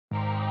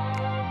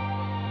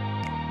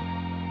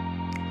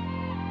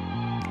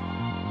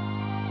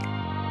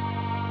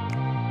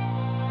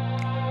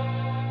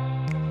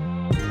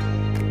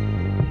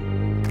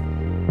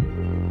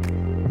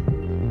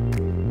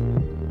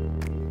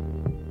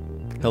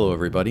Hello,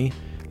 everybody.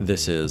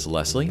 This is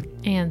Leslie.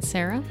 And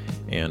Sarah.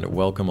 And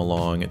welcome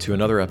along to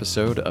another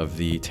episode of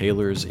the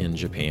Tailors in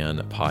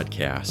Japan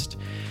podcast.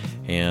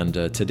 And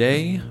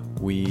today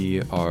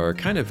we are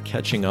kind of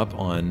catching up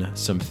on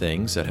some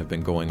things that have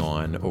been going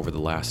on over the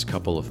last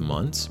couple of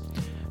months.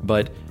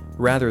 But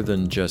rather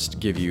than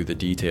just give you the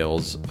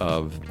details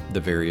of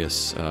the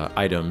various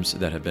items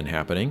that have been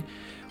happening,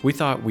 we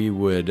thought we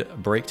would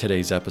break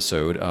today's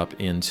episode up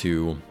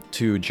into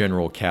two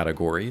general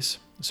categories.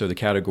 So the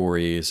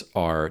categories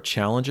are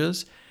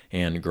challenges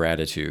and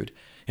gratitude.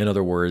 In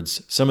other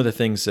words, some of the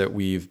things that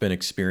we've been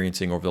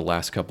experiencing over the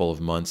last couple of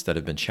months that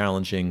have been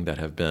challenging, that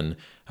have been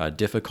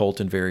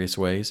difficult in various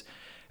ways,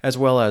 as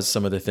well as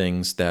some of the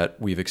things that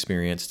we've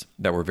experienced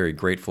that we're very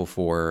grateful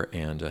for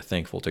and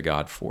thankful to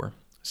God for.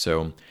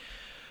 So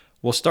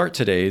we'll start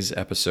today's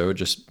episode,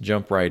 just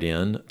jump right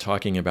in,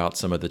 talking about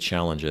some of the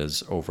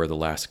challenges over the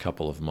last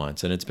couple of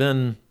months. And it's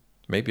been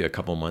maybe a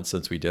couple months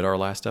since we did our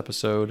last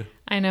episode.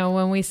 I know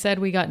when we said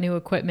we got new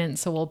equipment,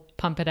 so we'll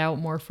pump it out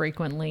more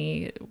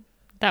frequently.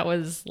 That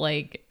was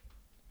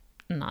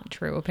not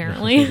true,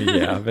 apparently.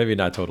 Yeah, maybe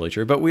not totally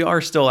true, but we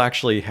are still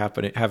actually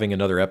having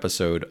another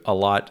episode a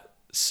lot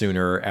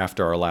sooner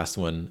after our last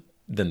one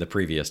than the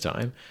previous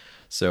time.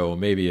 So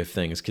maybe if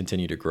things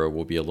continue to grow,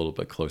 we'll be a little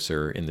bit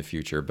closer in the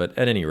future. But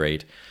at any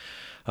rate,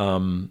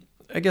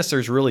 I guess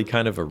there's really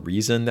kind of a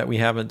reason that we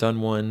haven't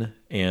done one.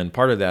 And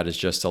part of that is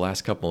just the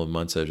last couple of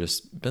months have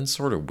just been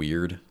sort of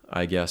weird,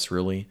 I guess,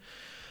 really.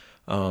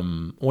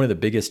 One of the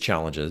biggest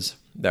challenges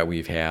that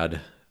we've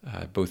had,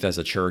 both as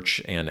a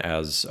church and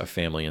as a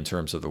family in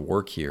terms of the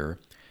work here,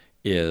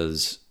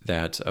 is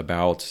that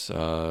about,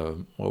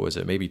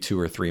 maybe 2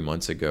 or 3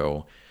 months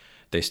ago,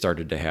 they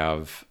started to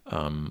have,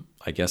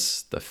 I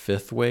guess, the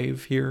fifth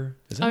wave here.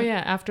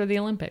 After the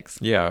Olympics.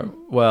 Yeah.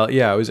 Well,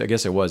 yeah, it was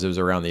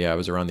around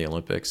the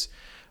Olympics.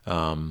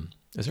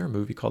 Is there a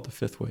movie called The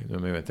Fifth Wave?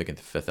 Maybe I'm thinking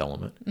The Fifth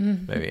Element.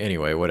 Mm-hmm. Maybe.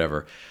 Anyway,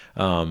 whatever.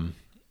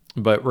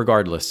 But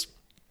regardless,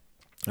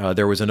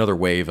 there was another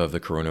wave of the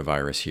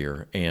coronavirus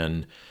here,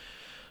 and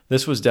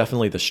this was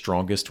definitely the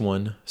strongest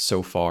one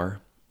so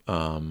far.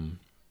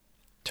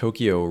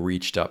 Tokyo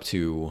reached up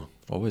to,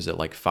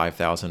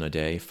 5,000 a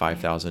day,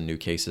 5,000 new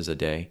cases a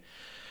day,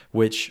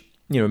 which,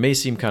 may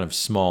seem kind of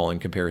small in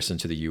comparison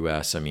to the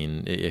U.S. I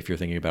mean, if you're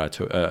thinking about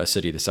a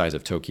city the size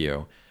of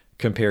Tokyo,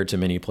 compared to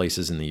many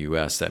places in the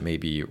U.S., that may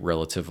be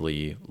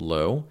relatively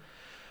low.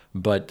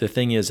 But the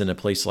thing is, in a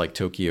place like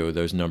Tokyo,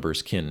 those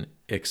numbers can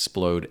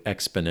explode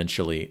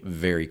exponentially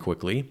very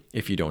quickly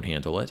if you don't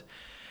handle it.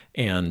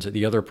 And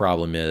the other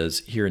problem is,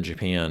 here in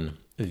Japan,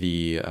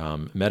 the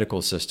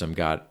medical system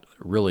got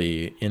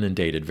really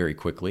inundated very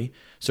quickly.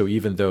 So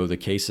even though the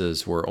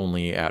cases were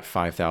only at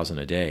 5,000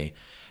 a day,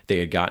 they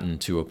had gotten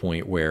to a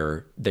point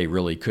where they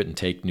really couldn't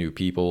take new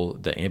people.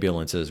 The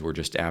ambulances were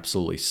just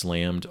absolutely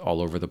slammed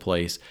all over the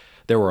place.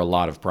 There were a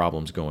lot of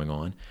problems going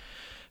on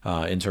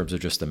in terms of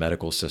just the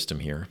medical system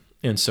here.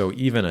 And so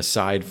even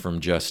aside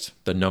from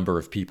just the number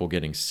of people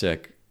getting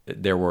sick,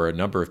 there were a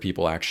number of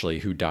people actually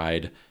who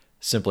died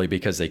simply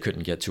because they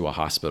couldn't get to a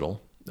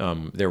hospital.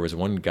 There was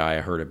one guy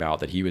I heard about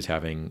that he was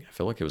having, I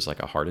feel like it was like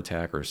a heart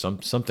attack or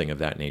something of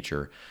that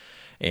nature.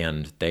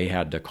 And they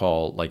had to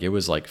call, it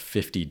was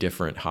 50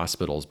 different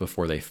hospitals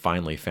before they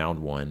finally found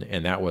one.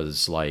 And that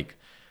was I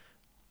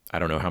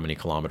don't know how many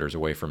kilometers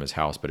away from his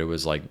house, but it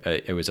was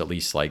at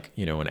least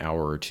an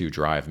hour or two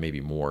drive,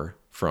 maybe more,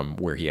 from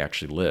where he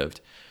actually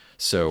lived.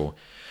 So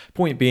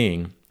point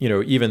being,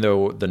 even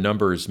though the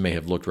numbers may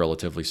have looked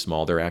relatively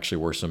small, there actually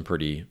were some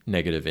pretty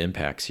negative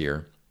impacts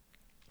here.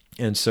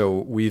 And so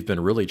we've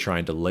been really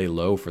trying to lay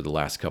low for the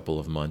last couple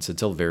of months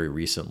until very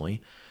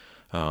recently,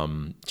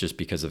 just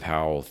because of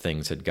how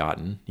things had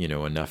gotten,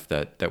 enough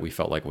that we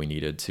felt like we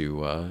needed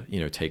to,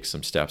 take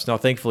some steps. Now,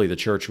 thankfully, the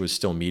church was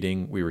still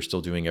meeting. We were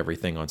still doing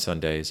everything on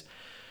Sundays,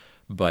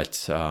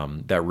 but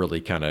that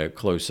really kind of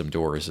closed some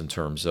doors in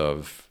terms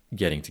of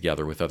getting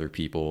together with other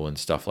people and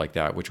stuff like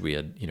that, which we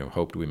had,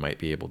 hoped we might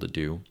be able to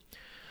do.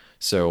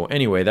 So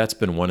anyway, that's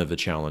been one of the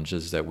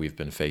challenges that we've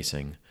been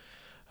facing.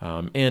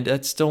 And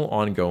that's still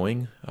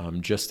ongoing.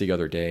 Just the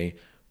other day,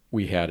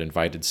 we had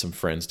invited some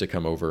friends to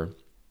come over,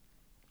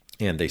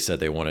 and they said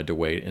they wanted to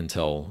wait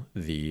until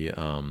the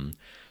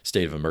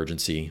state of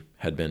emergency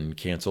had been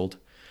canceled,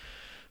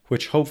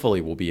 which hopefully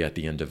will be at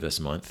the end of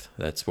this month.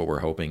 That's what we're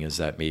hoping, is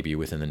that maybe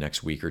within the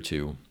next week or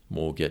two,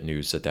 we'll get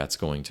news that that's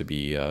going to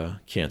be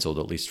canceled,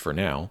 at least for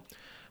now.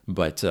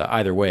 But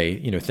either way,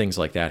 things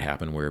like that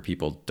happen where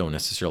people don't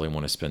necessarily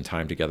want to spend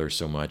time together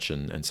so much,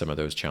 and some of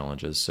those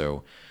challenges.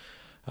 So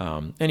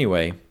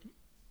anyway,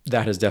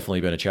 that has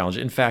definitely been a challenge.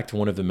 In fact,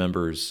 one of the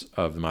members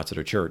of the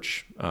Matsudo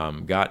Church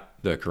got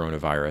the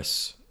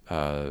coronavirus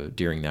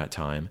during that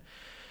time.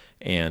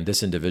 And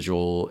this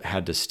individual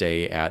had to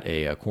stay at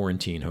a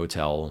quarantine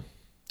hotel.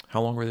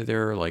 How long were they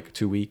there?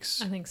 2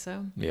 weeks? I think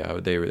so. Yeah,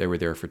 they were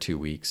there for 2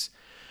 weeks.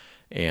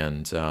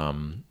 And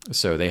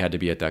so they had to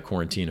be at that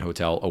quarantine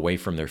hotel away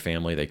from their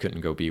family. They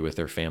couldn't go be with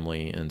their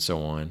family and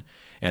so on.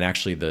 And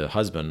actually the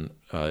husband,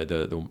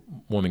 the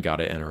woman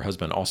got it, and her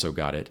husband also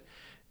got it.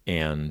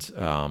 And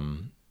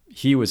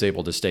he was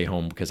able to stay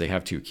home because they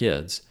have 2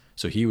 kids.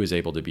 So he was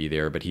able to be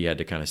there, but he had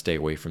to kind of stay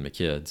away from the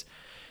kids.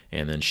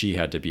 And then she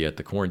had to be at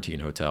the quarantine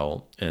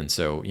hotel. And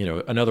so,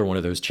 another one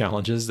of those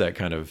challenges that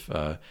kind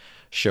of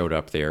showed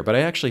up there. But I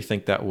actually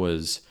think that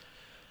was,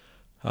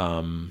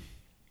 I don't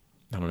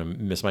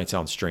know, this might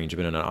sound strange,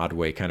 but in an odd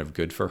way, kind of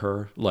good for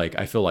her. Like,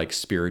 I feel like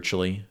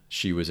spiritually,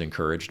 she was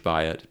encouraged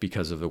by it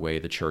because of the way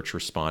the church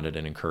responded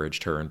and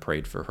encouraged her and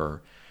prayed for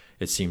her.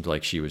 It seemed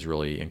like she was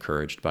really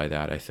encouraged by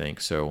that, I think.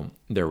 So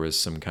there was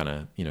some kind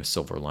of,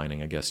 silver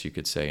lining, I guess you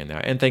could say, in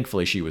that. And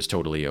thankfully, she was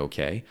totally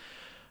okay.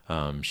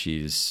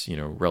 She's,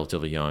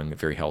 relatively young,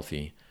 very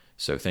healthy.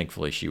 So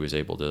thankfully, she was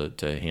able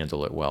to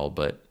handle it well.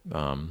 But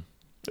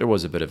it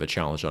was a bit of a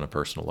challenge on a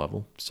personal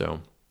level.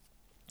 So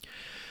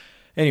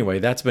anyway,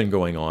 that's been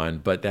going on,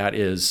 but that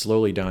is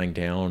slowly dying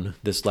down.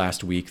 This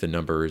last week, the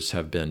numbers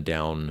have been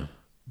down.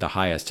 The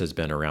highest has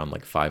been around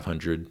like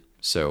 500.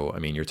 So, I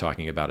mean, you're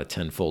talking about a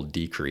 10-fold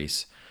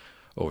decrease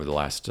over the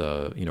last,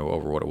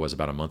 over what it was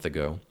about a month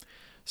ago.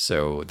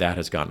 So that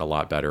has gotten a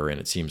lot better, and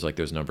it seems like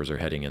those numbers are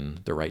heading in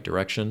the right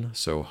direction.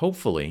 So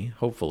hopefully,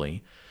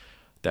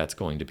 that's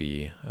going to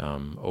be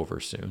over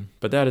soon.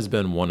 But that has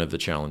been one of the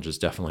challenges,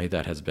 definitely,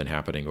 that has been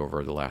happening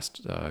over the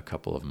last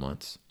couple of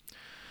months.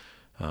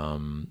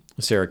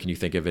 Sarah, can you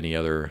think of any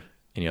other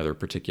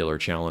particular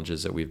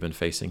challenges that we've been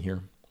facing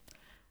here?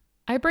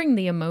 I bring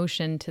the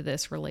emotion to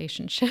this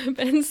relationship,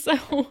 and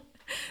so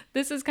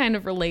this is kind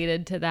of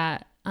related to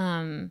that.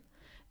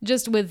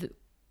 Just with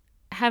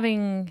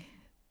having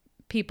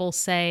people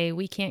say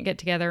we can't get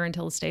together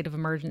until the state of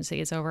emergency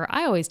is over,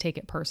 I always take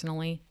it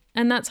personally,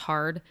 and that's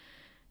hard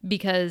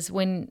because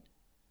when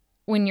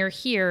you're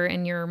here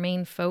and your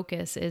main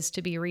focus is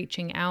to be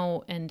reaching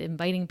out and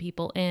inviting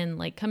people in,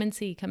 like, come and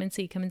see,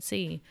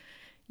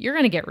 you're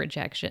going to get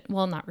rejection.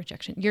 Well, not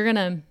rejection.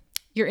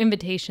 Your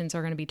invitations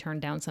are going to be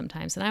turned down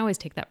sometimes. And I always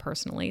take that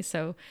personally.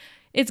 So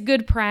it's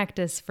good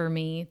practice for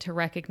me to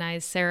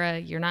recognize, Sarah,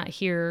 you're not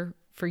here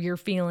for your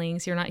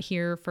feelings. You're not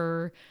here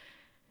for,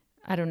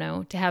 I don't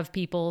know, to have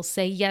people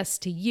say yes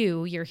to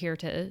you. You're here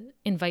to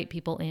invite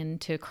people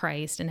into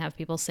Christ and have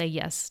people say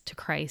yes to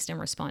Christ and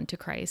respond to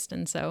Christ.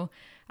 And so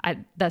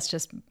that's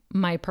just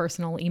my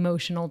personal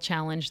emotional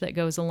challenge that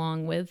goes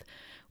along with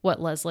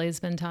what Leslie's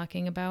been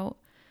talking about.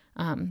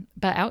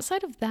 But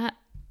outside of that,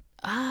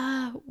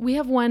 we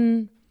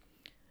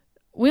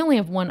only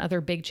have one other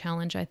big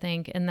challenge, I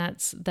think, and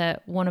that's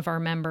that one of our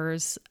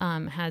members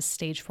has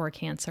stage 4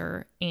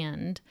 cancer,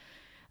 and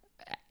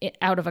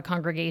out of a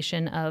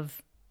congregation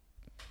of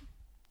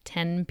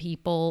 10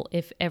 people,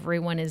 if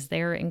everyone is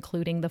there,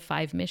 including the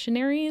 5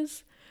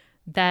 missionaries,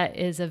 that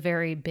is a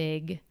very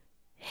big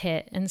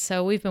hit. And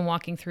so we've been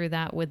walking through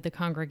that with the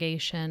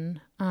congregation.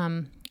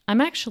 I'm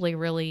actually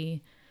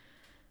really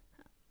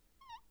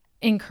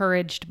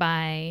encouraged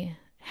by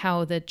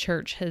how the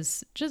church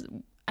has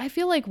I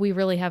feel like we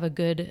really have a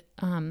good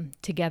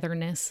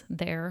togetherness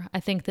there. I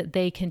think that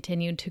they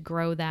continued to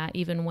grow that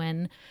even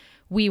when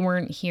we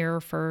weren't here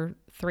for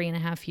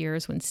 3.5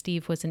 years, when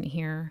Steve wasn't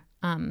here.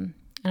 And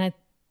I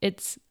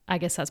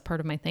guess that's part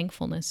of my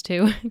thankfulness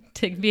too,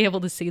 to be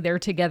able to see their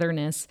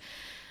togetherness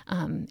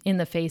in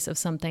the face of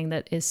something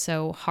that is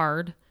so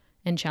hard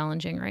and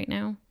challenging right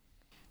now.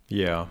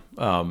 Yeah.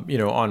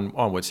 On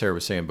what Sarah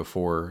was saying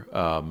before,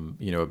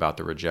 about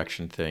the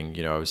rejection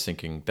thing, I was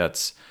thinking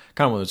that's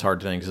kind of one of those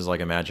hard things is like,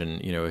 imagine,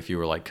 if you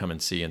were like, come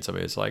and see, and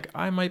somebody's like,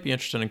 I might be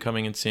interested in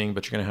coming and seeing,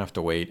 but you're going to have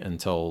to wait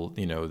until,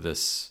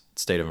 this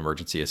state of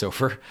emergency is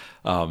over.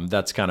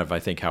 That's kind of, I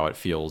think, how it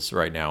feels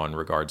right now in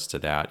regards to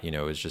that,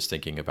 is just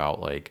thinking about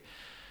like,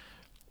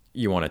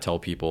 you want to tell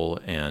people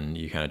and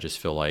you kind of just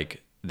feel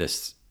like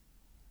this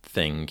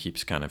thing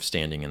keeps kind of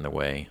standing in the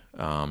way.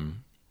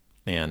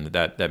 And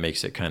that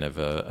makes it kind of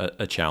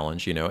a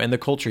challenge, and the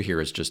culture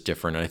here is just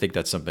different. And I think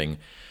that's something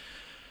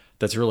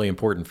that's really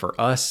important for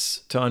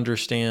us to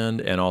understand,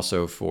 and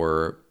also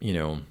for,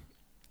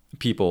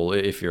 people,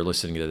 if you're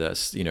listening to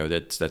this,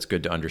 that's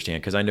good to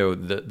understand, because I know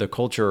the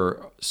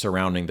culture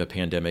surrounding the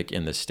pandemic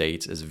in the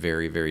States is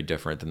very, very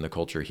different than the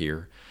culture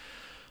here.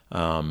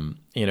 And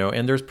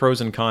there's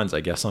pros and cons, I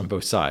guess, on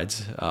both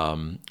sides.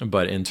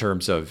 But in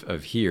terms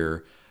of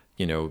here,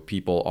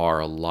 people are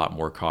a lot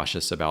more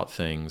cautious about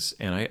things.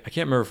 And I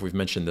can't remember if we've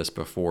mentioned this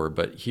before,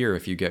 but here,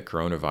 if you get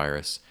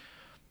coronavirus,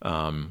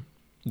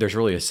 there's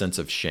really a sense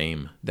of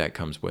shame that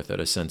comes with it,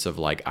 a sense of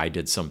like, I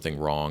did something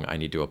wrong. I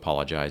need to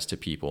apologize to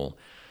people.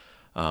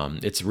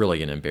 It's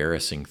really an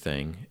embarrassing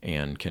thing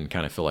and can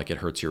kind of feel like it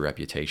hurts your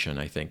reputation,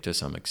 I think, to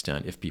some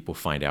extent, if people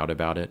find out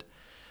about it.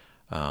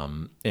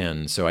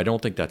 And so I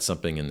don't think that's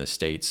something in the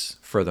States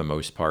for the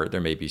most part.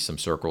 There may be some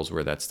circles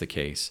where that's the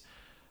case,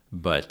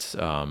 but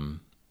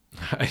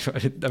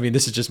I mean,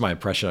 this is just my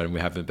impression, and we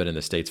haven't been in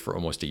the States for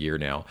almost a year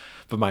now,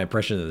 but my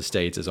impression of the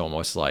States is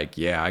almost like,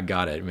 yeah, I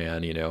got it,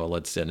 man,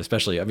 and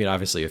especially, I mean,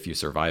 obviously if you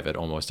survive it,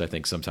 almost, I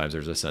think sometimes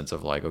there's a sense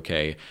of like,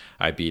 okay,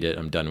 I beat it,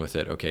 I'm done with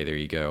it, okay, there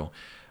you go.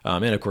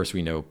 And of course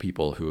we know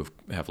people who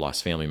have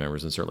lost family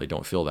members and certainly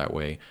don't feel that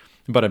way.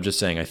 But I'm just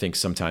saying, I think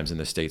sometimes in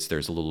the States,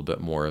 there's a little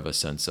bit more of a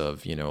sense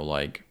of,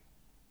 like,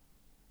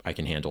 I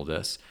can handle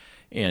this.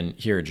 And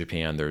here in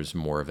Japan, there's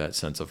more of that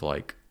sense of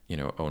like,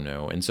 oh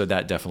no. And so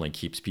that definitely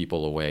keeps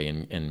people away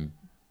and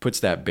puts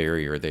that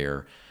barrier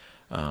there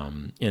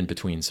in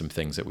between some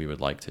things that we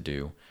would like to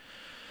do.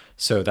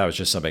 So that was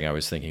just something I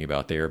was thinking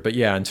about there. But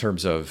yeah, in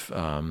terms of,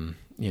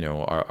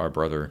 our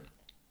brother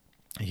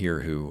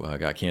here who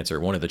got cancer,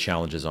 one of the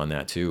challenges on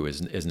that too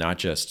is not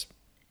just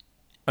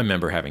a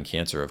member having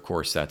cancer. Of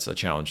course, that's a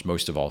challenge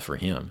most of all for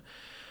him.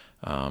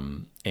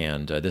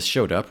 And this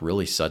showed up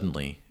really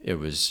suddenly. It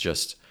was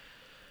just,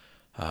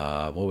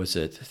 what was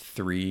it,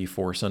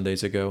 3-4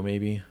 Sundays ago,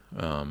 maybe?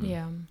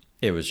 Yeah.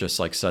 It was just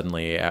like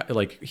suddenly,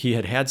 like he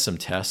had some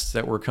tests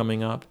that were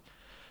coming up,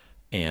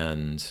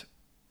 and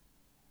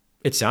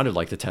it sounded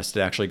like the test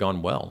had actually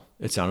gone well.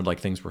 It sounded like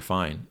things were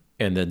fine.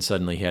 And then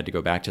suddenly he had to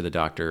go back to the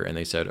doctor, and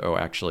they said, oh,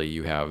 actually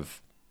you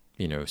have,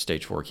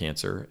 stage 4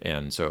 cancer.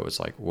 And so it was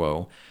like,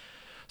 whoa.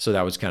 So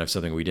that was kind of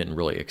something we didn't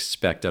really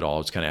expect at all. It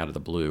was kind of out of the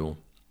blue.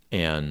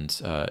 And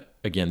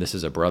again, this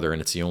is a brother, and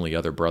it's the only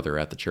other brother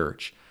at the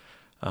church.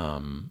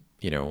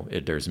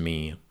 There's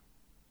me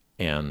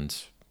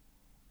and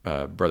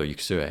brother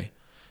Yukusue.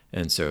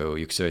 And so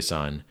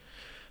Yukusue-san,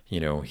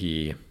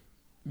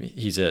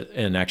 he's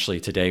and actually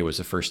today was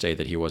the first day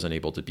that he wasn't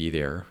able to be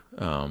there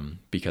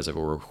because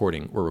we're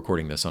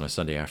recording this on a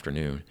Sunday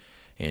afternoon,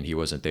 and he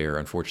wasn't there,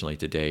 unfortunately,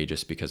 today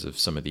just because of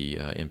some of the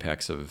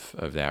impacts of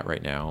that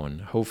right now.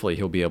 And hopefully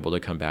he'll be able to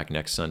come back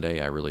next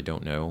Sunday. I really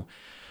don't know.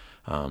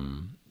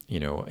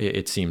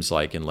 It seems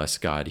like unless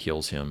God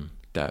heals him,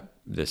 that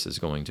this is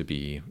going to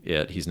be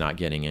it. He's not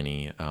getting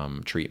any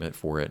treatment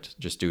for it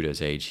just due to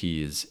his age.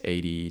 He is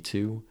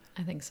 82.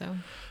 I think so.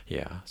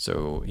 Yeah.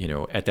 So,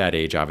 at that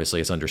age,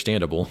 obviously it's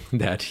understandable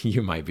that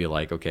you might be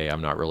like, okay,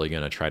 I'm not really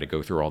going to try to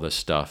go through all this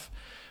stuff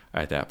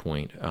at that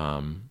point.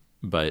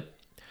 But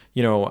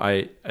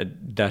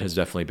that has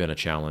definitely been a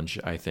challenge,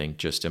 I think,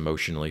 just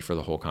emotionally for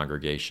the whole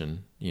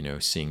congregation,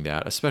 seeing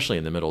that, especially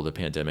in the middle of the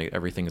pandemic.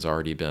 Everything's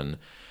already been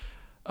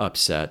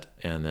upset,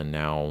 and then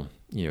now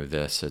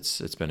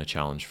it's been a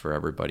challenge for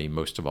everybody,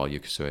 most of all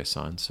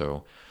Yukusue-san.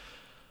 So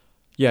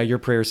yeah, your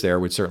prayers there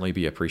would certainly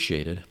be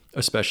appreciated,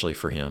 especially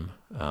for him.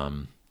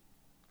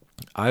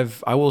 I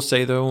will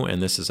say though,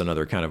 and this is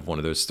another kind of one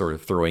of those sort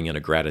of throwing in a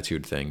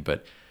gratitude thing,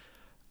 but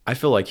I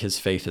feel like his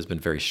faith has been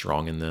very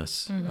strong in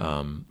this.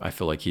 Mm-hmm. I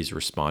feel like he's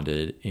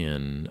responded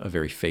in a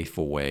very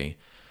faithful way,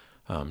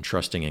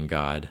 trusting in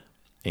God.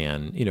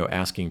 And,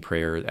 asking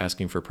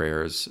for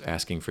prayers,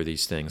 asking for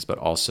these things, but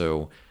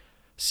also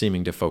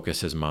seeming to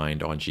focus his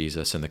mind on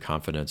Jesus and the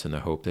confidence and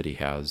the hope that he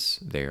has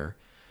there.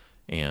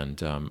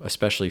 And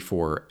especially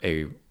for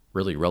a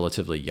really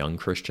relatively young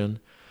Christian,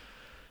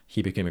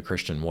 he became a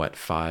Christian,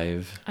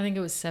 5? I think it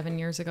was 7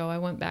 years ago. I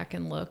went back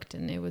and looked,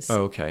 and it was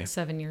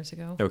 7 years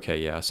ago.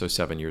 Okay, yeah, so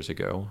 7 years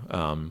ago.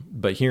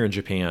 But here in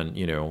Japan,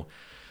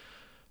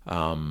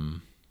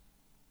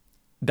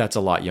 that's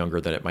a lot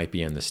younger than it might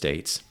be in the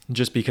States,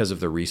 just because of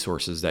the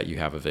resources that you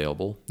have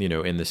available.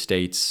 In the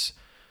States,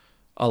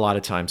 a lot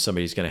of times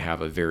somebody's going to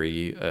have a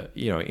very,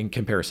 in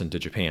comparison to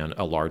Japan,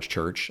 a large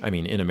church. I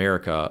mean, in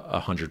America,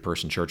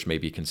 100-person church may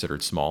be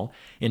considered small.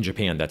 In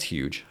Japan, that's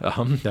huge.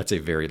 That's a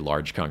very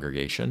large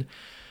congregation.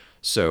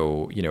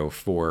 So,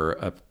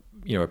 for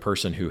a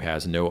person who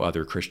has no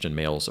other Christian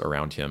males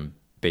around him,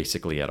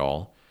 basically at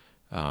all,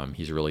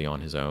 he's really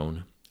on his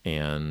own.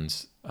 And,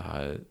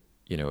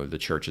 the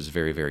church is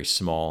very, very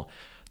small.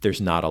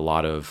 There's not a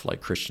lot of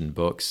like Christian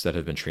books that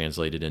have been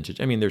translated into,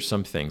 there's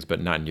some things, but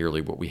not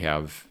nearly what we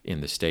have in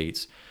the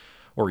States,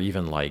 or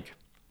even like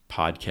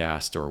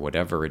podcast or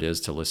whatever it is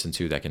to listen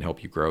to that can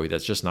help you grow.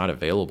 That's just not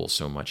available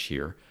so much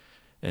here.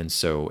 And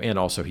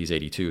also he's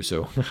 82.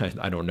 So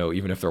I don't know,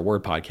 even if there were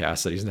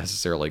podcasts, that he's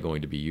necessarily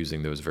going to be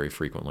using those very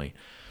frequently.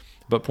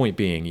 But point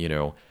being,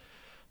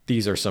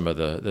 these are some of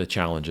the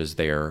challenges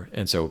there.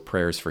 And so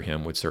prayers for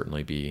him would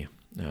certainly be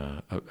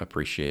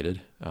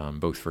appreciated,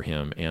 both for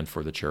him and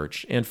for the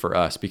church and for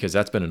us, because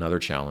that's been another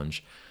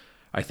challenge,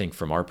 I think,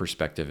 from our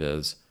perspective.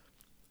 Is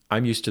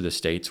I'm used to the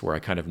States where I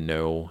kind of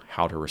know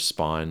how to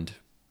respond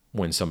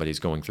when somebody's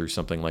going through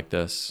something like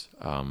this.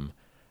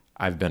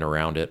 I've been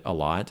around it a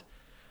lot.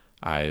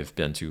 I've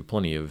been to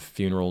plenty of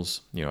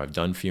funerals. I've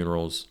done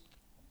funerals.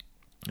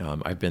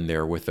 I've been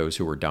there with those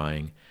who were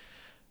dying.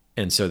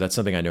 And so that's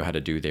something I know how to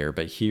do there.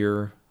 But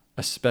here,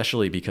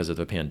 especially because of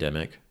the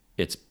pandemic,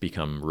 it's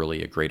become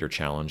really a greater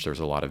challenge. There's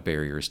a lot of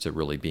barriers to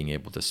really being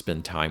able to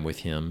spend time with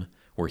him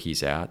where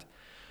he's at.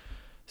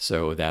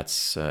 So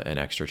that's an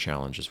extra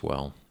challenge as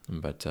well.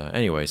 But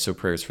anyway, so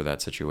prayers for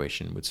that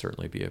situation would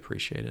certainly be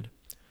appreciated.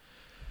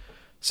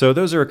 So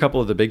those are a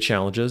couple of the big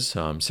challenges.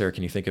 Sarah,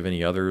 can you think of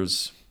any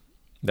others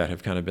that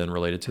have kind of been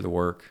related to the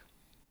work?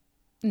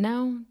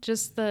 No,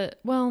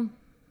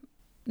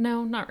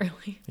 no, not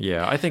really.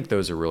 Yeah, I think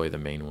those are really the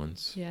main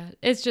ones. Yeah,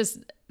 it's just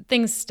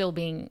things still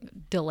being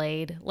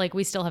delayed. Like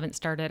we still haven't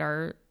started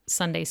our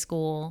Sunday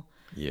school.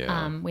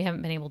 Yeah. We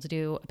haven't been able to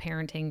do a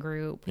parenting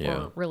group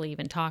or really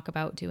even talk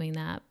about doing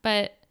that.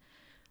 But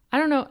I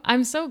don't know.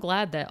 I'm so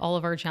glad that all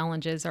of our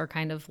challenges are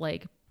kind of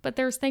like, but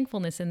there's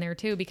thankfulness in there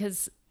too,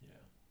 because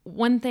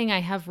one thing I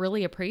have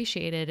really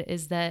appreciated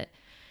is that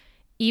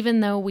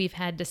even though we've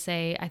had to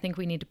say, I think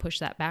we need to push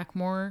that back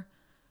more,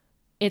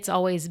 it's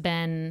always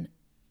been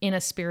in a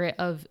spirit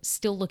of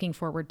still looking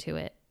forward to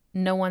it.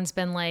 No one's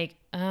been like,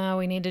 oh,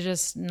 we need to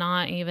just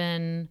not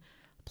even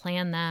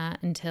plan that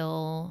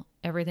until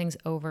everything's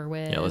over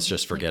with. Yeah, let's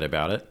just forget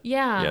about it.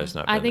 Yeah, it's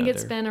not I think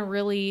it's there. been a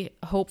really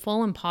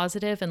hopeful and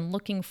positive and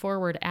looking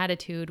forward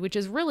attitude, which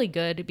is really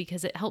good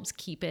because it helps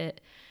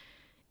it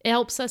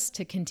helps us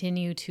to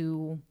continue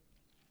to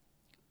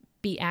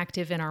be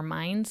active in our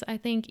minds, I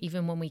think,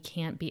 even when we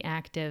can't be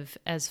active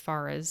as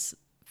far as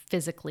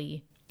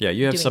physically. Yeah,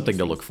 you have doing something these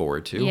to things. look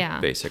forward to,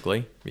 Yeah.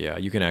 basically. Yeah,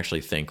 you can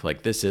actually think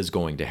like this is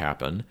going to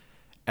happen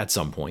at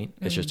some point.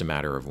 It's just a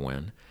matter of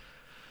when.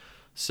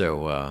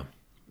 So,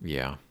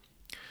 yeah.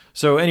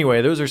 So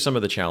anyway, those are some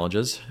of the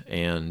challenges.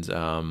 And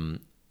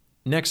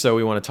next, though,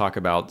 we want to talk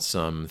about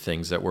some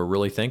things that we're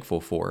really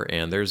thankful for.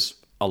 And there's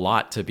a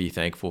lot to be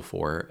thankful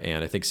for.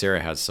 And I think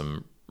Sarah has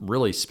some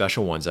really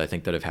special ones, I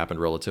think, that have happened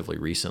relatively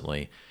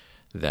recently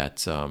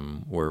that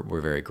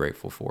we're very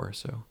grateful for.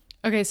 So.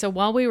 Okay, so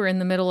while we were in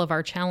the middle of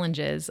our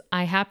challenges,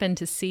 I happened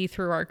to see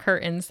through our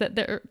curtains that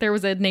there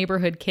was a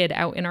neighborhood kid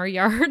out in our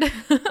yard,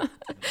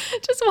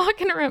 just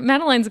walking around.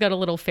 Madeline's got a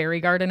little fairy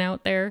garden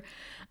out there.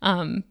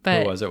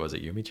 But Who was it? Was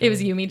it Yumi-chan? It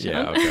was Yumi-chan.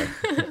 Yeah,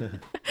 okay.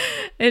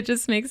 It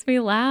just makes me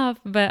laugh,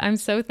 but I'm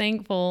so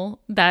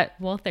thankful that,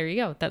 well, there you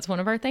go. That's one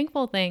of our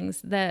thankful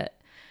things, that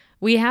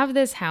we have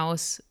this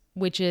house,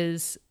 which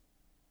is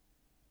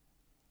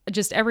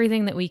just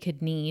everything that we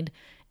could need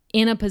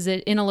in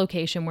a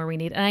location where we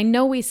need. And I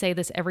know we say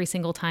this every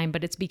single time,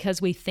 but it's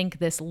because we think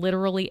this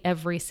literally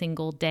every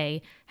single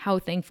day, how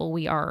thankful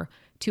we are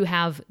to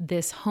have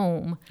this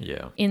home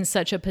in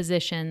such a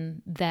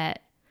position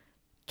that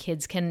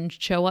kids can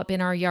show up in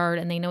our yard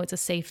and they know it's a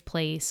safe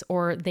place,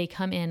 or they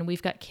come in.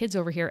 We've got kids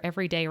over here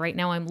every day. Right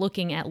now I'm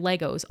looking at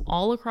Legos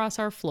all across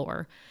our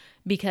floor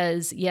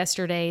because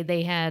yesterday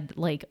they had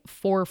like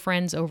 4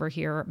 friends over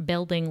here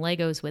building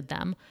Legos with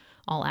them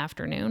all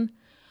afternoon.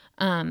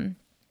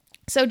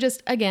 So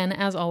just, again,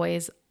 as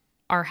always,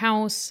 our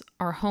house,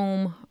 our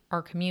home,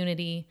 our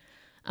community.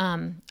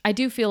 I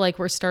do feel like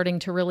we're starting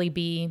to really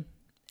be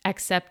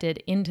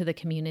accepted into the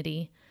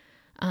community.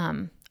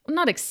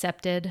 Not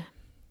accepted.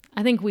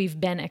 I think we've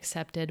been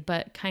accepted,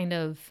 but kind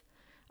of,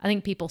 I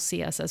think people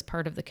see us as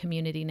part of the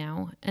community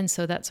now. And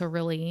so that's a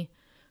really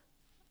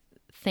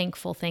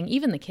thankful thing.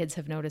 Even the kids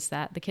have noticed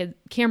that.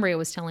 Cambria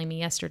was telling me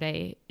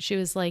yesterday, she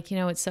was like,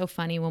 it's so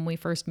funny, when we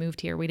first moved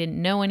here, we didn't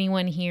know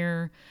anyone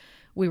here.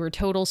 We were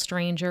total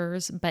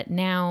strangers, but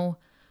now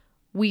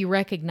we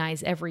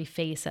recognize every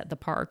face at the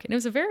park. And it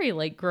was a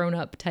very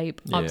grown-up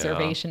type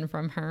observation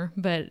from her.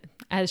 But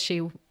as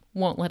she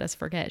won't let us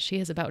forget, she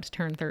is about to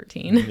turn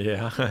 13.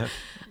 Yeah.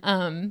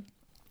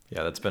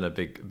 Yeah, that's been a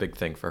big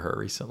thing for her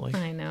recently.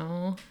 I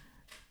know.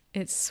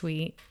 It's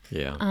sweet.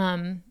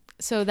 Yeah.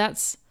 So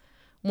that's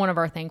one of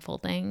our thankful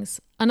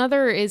things.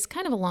 Another is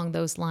kind of along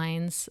those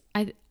lines.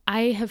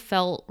 I have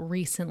felt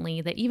recently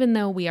that even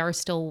though we are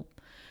still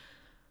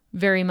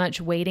very much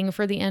waiting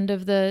for the end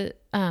of the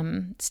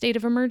state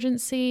of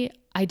emergency,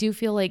 I do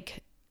feel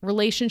like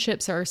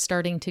relationships are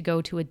starting to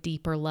go to a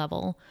deeper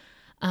level.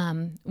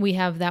 We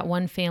have that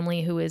one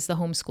family who is the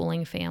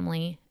homeschooling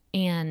family,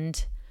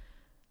 and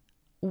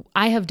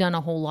I have done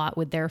a whole lot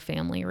with their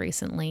family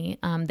recently.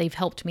 They've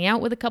helped me out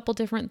with a couple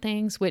different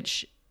things,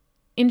 which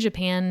in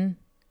Japan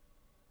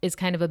is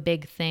kind of a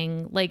big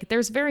thing. Like,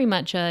 there's very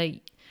much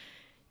a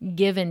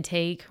give and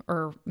take,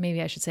 or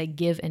maybe I should say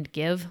give and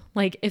give.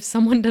 Like, if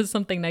someone does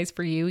something nice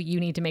for you, you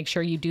need to make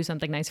sure you do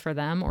something nice for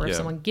them. Or if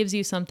someone gives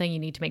you something, you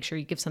need to make sure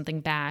you give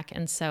something back.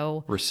 And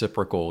so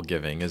reciprocal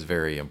giving is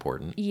very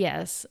important.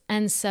 Yes.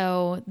 And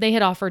so they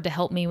had offered to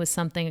help me with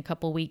something a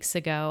couple weeks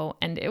ago,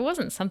 and it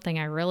wasn't something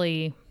I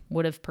really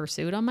would have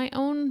pursued on my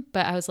own,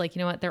 but I was like, you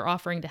know what, they're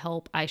offering to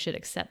help. I should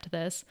accept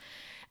this.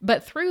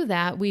 But through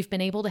that, we've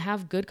been able to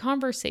have good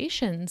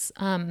conversations.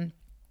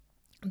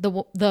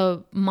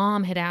 The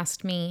mom had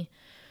asked me,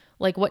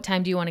 like, what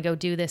time do you want to go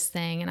do this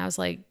thing? And I was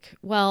like,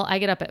 well, I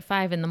get up at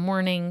 5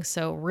 a.m,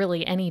 so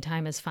really any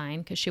time is fine,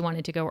 because she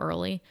wanted to go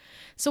early.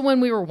 So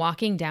when we were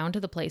walking down to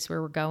the place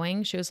where we're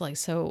going, she was like,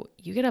 so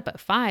you get up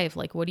at 5,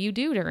 like, what do you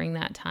do during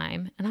that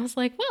time? And I was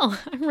like, well,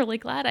 I'm really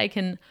glad I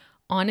can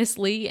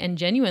honestly and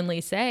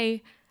genuinely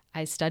say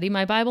I study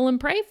my Bible and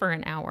pray for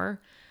an hour,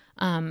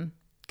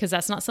 because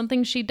that's not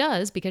something she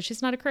does because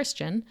she's not a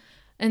Christian.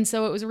 And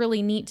so it was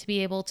really neat to be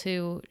able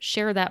to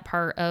share that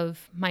part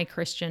of my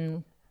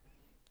Christian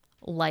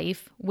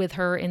life with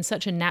her in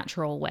such a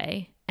natural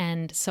way.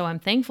 And so I'm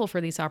thankful for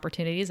these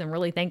opportunities. I'm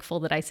really thankful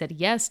that I said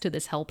yes to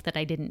this help that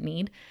I didn't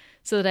need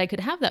so that I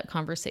could have that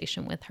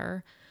conversation with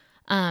her.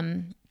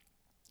 And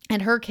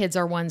her kids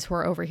are ones who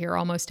are over here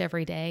almost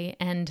every day.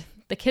 And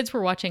the kids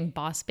were watching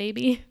Boss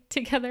Baby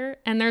together.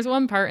 And there's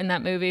one part in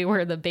that movie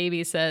where the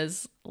baby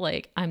says,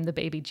 like, I'm the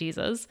baby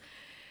Jesus.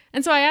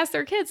 And so I asked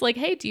their kids, like,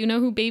 hey, do you know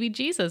who baby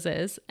Jesus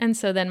is? And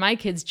so then my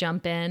kids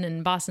jump in,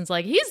 and Boston's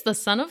like, he's the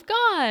Son of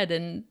God.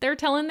 And they're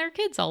telling their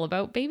kids all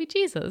about baby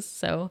Jesus.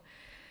 So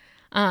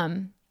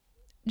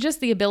just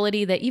the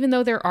ability that even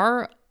though there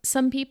are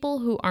some people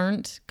who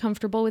aren't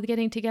comfortable with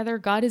getting together,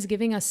 God is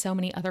giving us so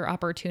many other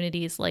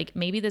opportunities. Like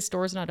maybe this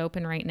door's not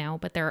open right now,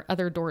 but there are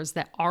other doors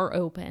that are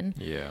open.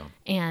 Yeah.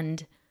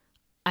 And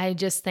I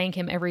just thank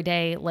him every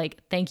day. Like,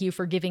 thank you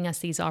for giving us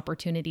these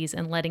opportunities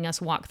and letting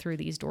us walk through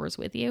these doors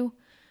with you.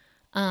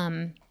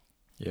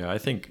 Yeah, I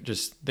think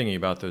just thinking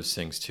about those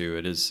things too,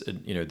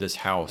 this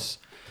house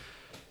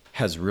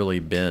has really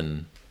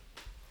been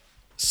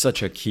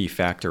such a key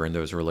factor in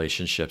those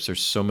relationships.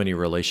 There's so many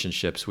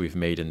relationships we've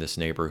made in this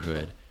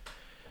neighborhood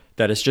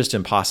that it's just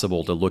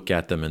impossible to look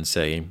at them and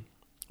say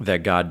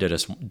that God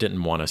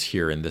didn't want us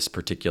here in this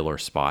particular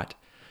spot.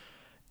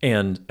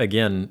 And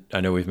again,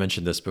 I know we've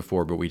mentioned this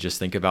before, but we just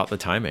think about the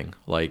timing.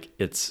 Like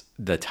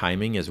the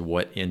timing is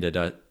what ended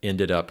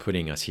up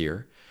putting us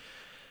here.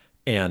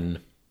 And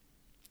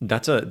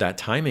that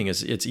timing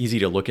it's easy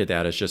to look at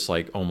that as just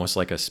like almost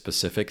like a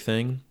specific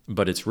thing,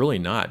 but it's really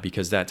not,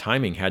 because that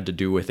timing had to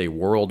do with a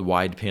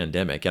worldwide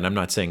pandemic. And I'm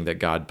not saying that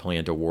God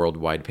planned a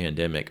worldwide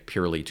pandemic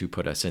purely to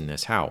put us in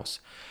this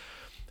house.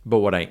 But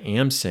what I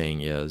am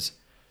saying is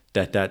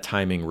that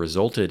timing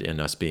resulted in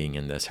us being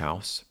in this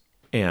house.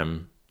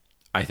 And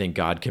I think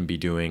God can be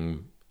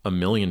doing a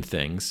million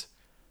things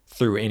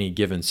through any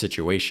given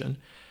situation.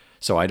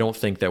 So I don't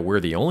think that we're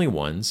the only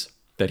ones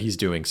that he's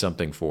doing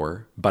something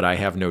for, but I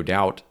have no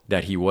doubt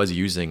that he was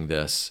using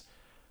this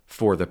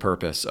for the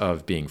purpose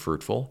of being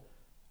fruitful.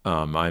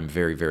 I'm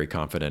very, very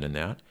confident in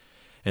that.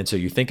 And so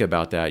you think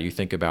about that, you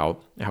think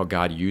about how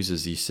God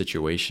uses these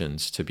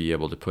situations to be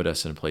able to put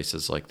us in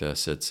places like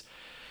this.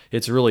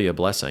 It's really a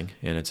blessing,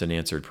 and it's an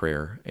answered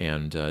prayer.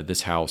 And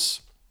this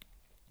house,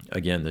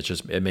 again,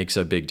 it makes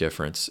a big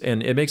difference.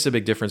 And it makes a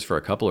big difference for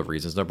a couple of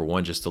reasons. Number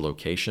one, just the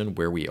location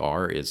where we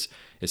are is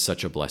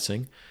such a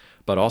blessing,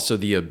 but also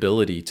the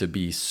ability to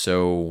be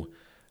so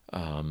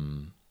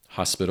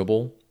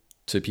hospitable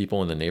to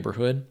people in the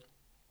neighborhood,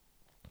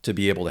 to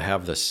be able to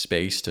have the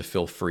space to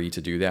feel free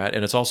to do that.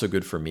 And it's also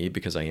good for me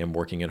because I am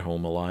working at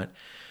home a lot.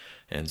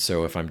 And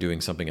so if I'm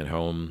doing something at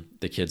home,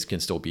 the kids can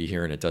still be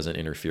here and it doesn't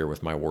interfere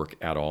with my work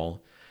at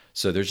all.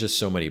 So there's just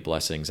so many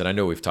blessings. And I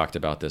know we've talked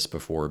about this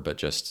before, but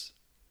just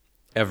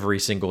every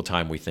single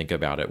time we think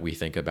about it, we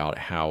think about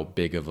how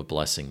big of a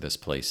blessing this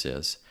place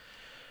is.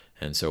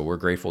 And so we're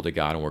grateful to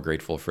God, and we're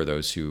grateful for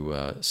those who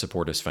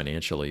support us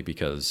financially,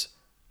 because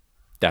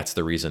that's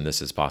the reason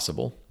this is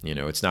possible.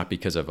 It's not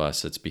because of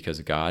us, it's because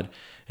of God,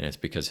 and it's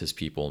because his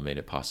people made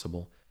it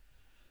possible.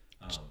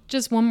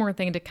 Just one more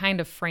thing to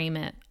kind of frame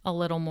it a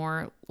little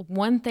more.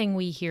 One thing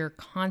we hear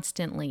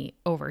constantly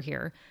over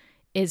here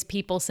is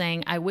people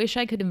saying, I wish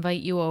I could invite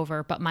you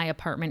over, but my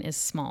apartment is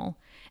small.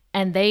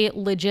 And they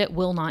legit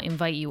will not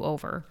invite you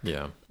over.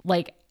 Yeah.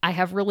 Like, I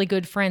have really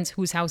good friends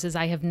whose houses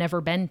I have never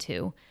been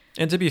to.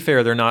 And to be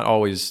fair, they're not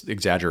always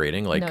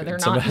exaggerating. Like, no, they're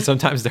not.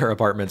 Sometimes their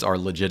apartments are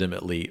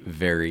legitimately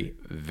very,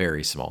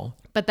 very small.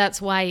 But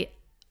that's why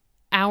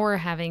our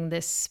having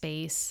this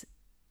space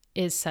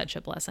is such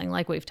a blessing,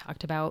 like we've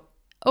talked about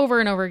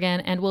over and over again,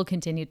 and we'll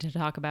continue to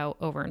talk about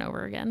over and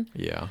over again.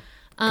 Yeah,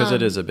 because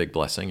it is a big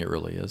blessing. It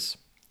really is.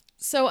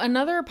 So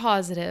another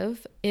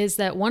positive is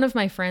that one of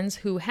my friends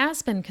who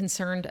has been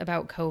concerned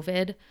about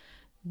COVID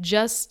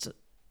just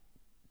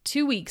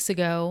 2 weeks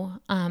ago,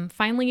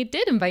 finally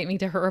did invite me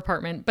to her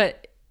apartment,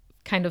 but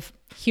kind of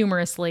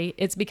humorously,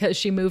 it's because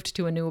she moved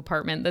to a new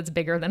apartment that's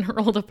bigger than her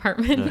old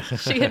apartment.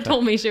 She had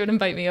told me she would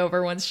invite me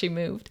over once she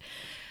moved.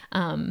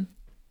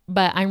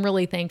 But I'm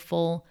really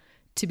thankful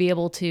to be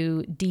able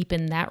to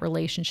deepen that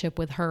relationship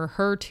with her.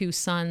 Her two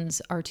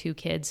sons are two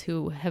kids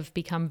who have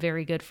become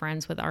very good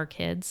friends with our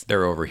kids.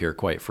 They're over here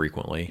quite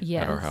frequently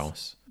Yes. at our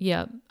house.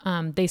 Yep.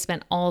 They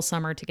spent all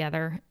summer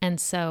together. And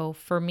so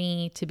for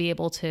me to be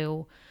able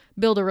to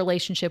build a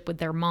relationship with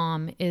their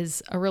mom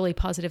is a really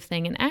positive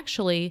thing. And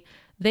actually,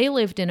 they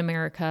lived in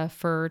America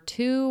for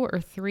 2 or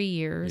 3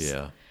 years.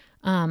 Yeah.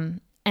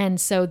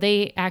 And so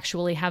they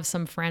actually have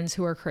some friends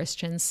who are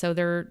Christians. So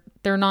they're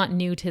not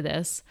new to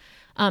this.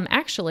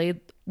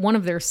 Actually, one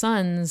of their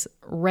sons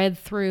read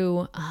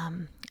through,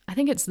 I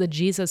think it's the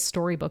Jesus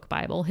Storybook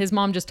Bible. His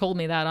mom just told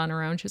me that on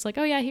her own. She was like,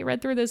 oh yeah, he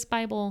read through this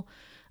Bible.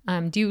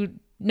 Do you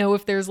know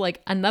if there's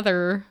like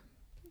another,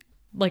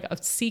 like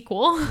a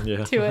sequel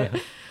to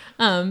it?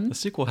 The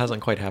sequel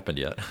hasn't quite happened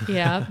yet.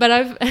 Yeah, but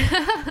I've...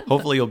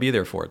 Hopefully you'll be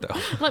there for it though.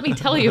 Let me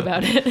tell you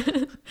about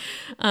it.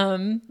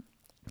 Come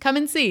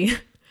and see.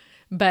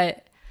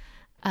 But,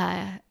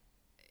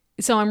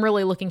 so I'm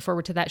really looking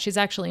forward to that. She's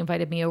actually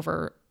invited me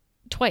over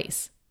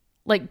twice.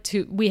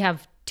 We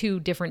have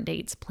 2 different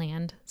dates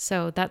planned.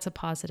 So that's a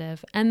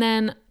positive. And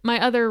then my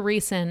other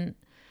recent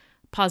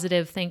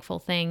positive, thankful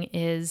thing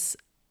is,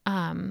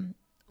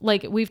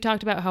 like we've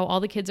talked about how all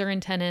the kids are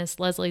in tennis,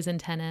 Leslie's in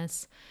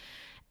tennis.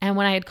 And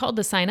when I had called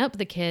to sign up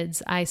the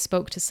kids, I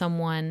spoke to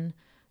someone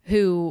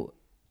who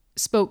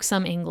spoke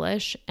some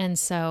English. And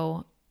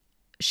so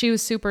she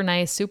was super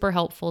nice, super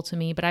helpful to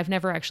me, but I've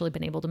never actually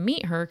been able to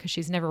meet her because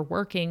she's never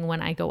working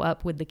when I go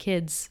up with the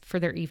kids for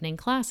their evening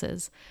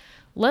classes.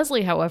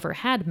 Leslie, however,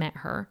 had met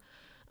her.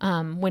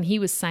 when he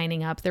was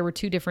signing up, there were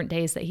 2 different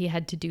days that he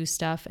had to do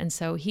stuff. And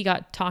so he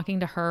got talking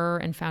to her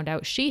and found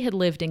out she had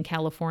lived in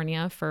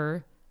California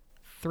for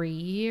 3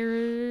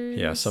 years.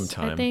 Yeah,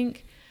 sometime. I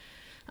think.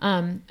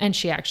 And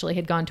she actually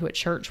had gone to a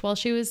church while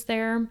she was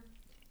there.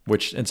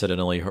 Which,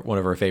 incidentally, one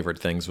of her favorite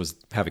things was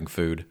having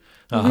food.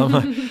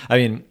 I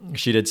mean,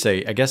 she did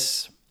say, I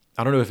guess,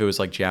 I don't know if it was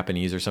like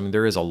Japanese or something.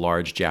 There is a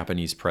large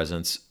Japanese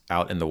presence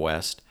out in the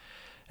West.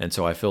 And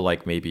so I feel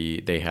like maybe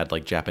they had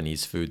like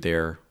Japanese food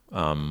there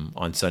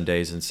on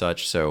Sundays and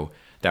such. So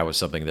that was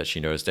something that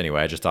she noticed.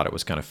 Anyway, I just thought it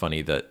was kind of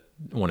funny that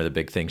one of the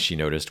big things she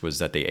noticed was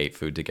that they ate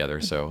food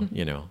together. So,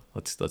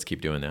 let's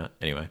keep doing that.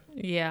 Anyway.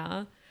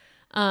 Yeah.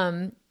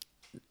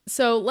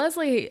 So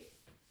Leslie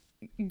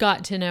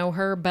got to know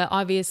her, but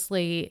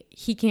obviously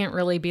he can't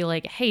really be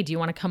like, hey, do you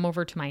want to come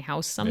over to my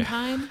house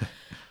sometime?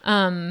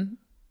 Yeah.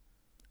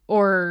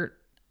 Or,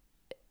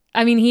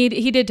 I mean,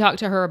 he did talk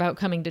to her about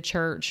coming to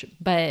church,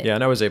 but... Yeah,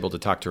 and I was able to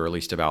talk to her at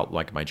least about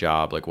like my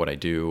job, like what I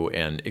do,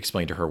 and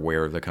explain to her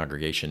where the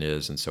congregation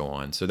is and so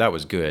on. So that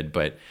was good,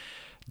 but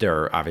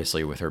there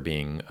obviously, with her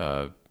being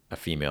a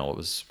female, it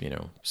was,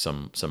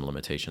 some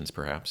limitations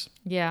perhaps.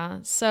 Yeah.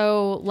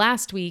 So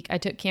last week I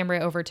took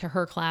Cambria over to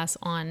her class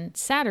on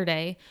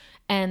Saturday,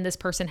 and this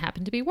person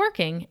happened to be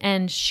working,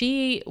 and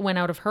she went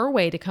out of her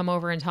way to come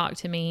over and talk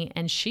to me.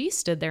 And she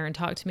stood there and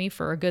talked to me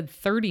for a good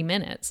 30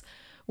 minutes,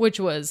 which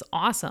was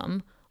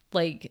awesome.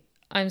 Like,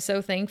 I'm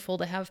so thankful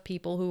to have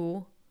people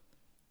who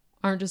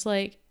aren't just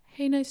like,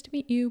 hey, nice to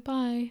meet you.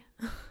 Bye.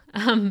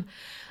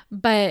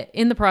 But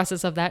in the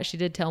process of that, she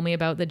did tell me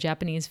about the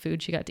Japanese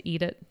food she got to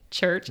eat at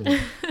church.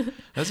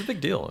 That's a big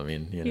deal. I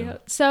mean, Yeah.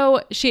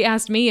 So she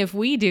asked me if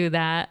we do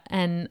that.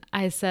 And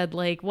I said,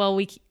 like, well,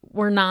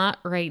 we're not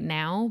right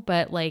now,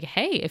 but like,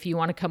 hey, if you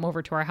want to come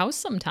over to our house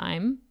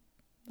sometime,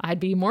 I'd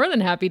be more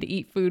than happy to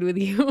eat food with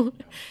you.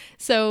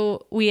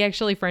 So we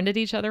actually friended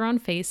each other on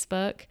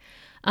Facebook.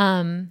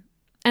 And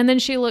then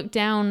she looked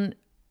down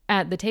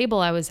at the table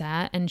I was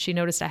at, and she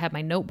noticed I had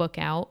my notebook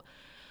out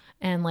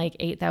and like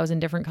 8,000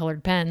 different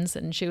colored pens.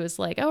 And she was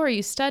like, oh, are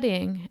you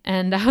studying?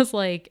 And I was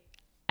like,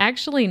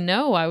 actually,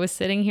 no, I was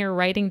sitting here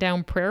writing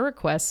down prayer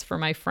requests for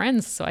my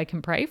friends so I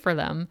can pray for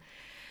them.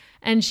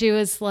 And she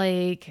was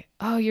like,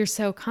 oh, you're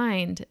so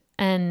kind.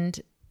 And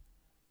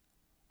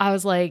I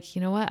was like,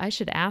 you know what? I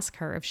should ask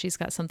her if she's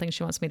got something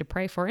she wants me to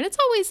pray for. And it's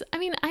always, I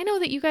mean, I know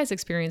that you guys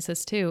experience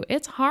this too.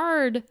 It's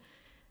hard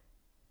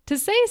to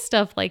say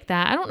stuff like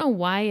that. I don't know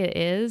why it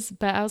is,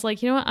 but I was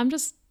like, you know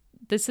what?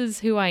 This is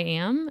who I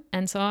am.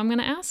 And so I'm going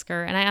to ask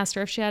her. And I asked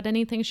her if she had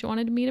anything she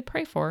wanted me to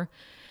pray for.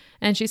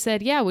 And she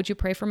said, yeah, would you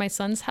pray for my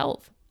son's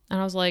health?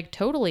 And I was like,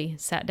 totally.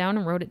 Sat down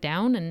and wrote it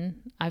down.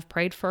 And I've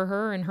prayed for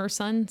her and her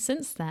son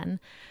since then.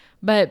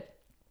 But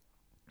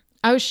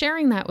I was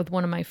sharing that with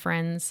one of my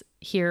friends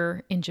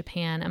here in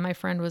Japan. And my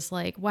friend was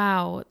like,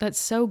 wow, that's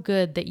so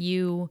good that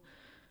you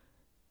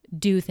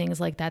do things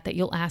like that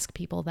you'll ask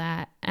people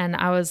that. And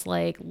I was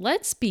like,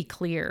 let's be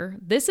clear.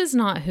 This is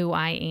not who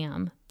I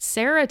am.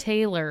 Sarah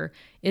Taylor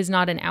is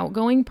not an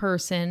outgoing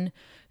person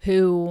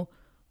who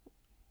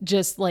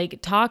just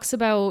like talks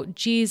about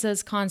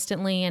Jesus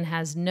constantly and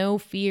has no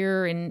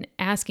fear in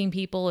asking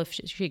people if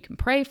she can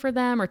pray for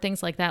them or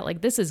things like that.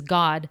 Like, this is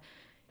God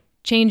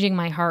changing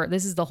my heart.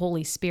 This is the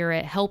Holy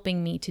Spirit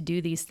helping me to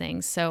do these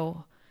things.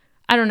 So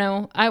I don't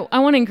know. I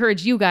want to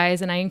encourage you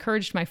guys, and I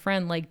encouraged my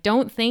friend, like,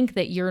 don't think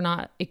that you're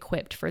not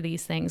equipped for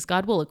these things.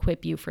 God will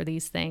equip you for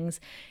these things,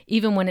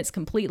 even when it's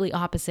completely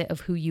opposite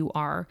of who you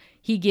are.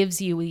 He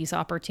gives you these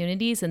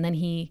opportunities, and then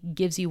he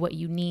gives you what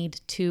you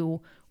need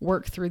to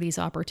work through these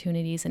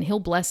opportunities, and he'll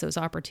bless those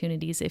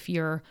opportunities if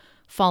you're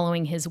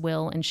following his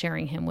will and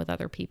sharing him with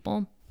other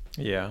people.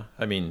 Yeah.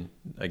 I mean,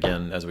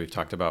 again, as we've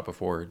talked about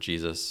before,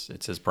 Jesus,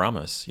 it's his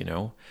promise,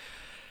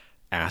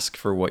 ask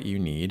for what you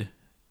need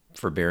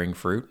for bearing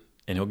fruit,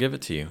 and he'll give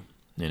it to you,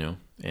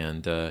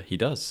 and he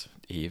does.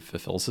 He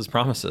fulfills his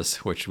promises,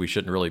 which we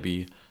shouldn't really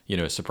be,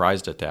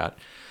 surprised at that.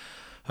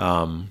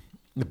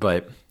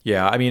 But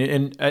yeah, I mean,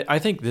 and I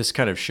think this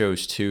kind of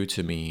shows too,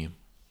 to me,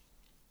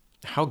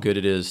 how good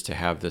it is to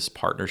have this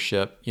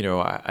partnership.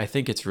 I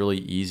think it's really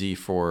easy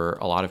for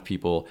a lot of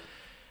people,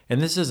 and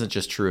this isn't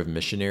just true of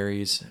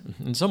missionaries.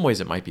 In some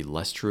ways, it might be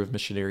less true of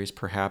missionaries,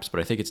 perhaps,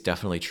 but I think it's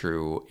definitely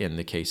true in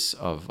the case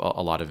of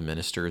a lot of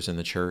ministers in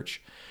the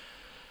church,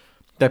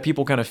 that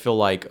people kind of feel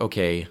like,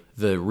 okay,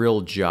 the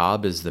real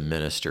job is the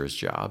minister's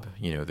job.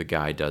 The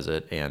guy does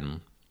it,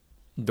 and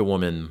the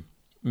woman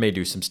may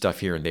do some stuff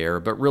here and there,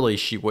 but really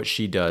what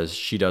she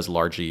does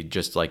largely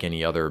just like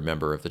any other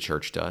member of the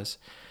church does.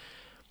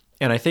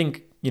 And I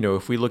think,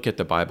 if we look at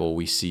the Bible,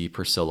 we see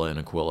Priscilla and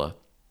Aquila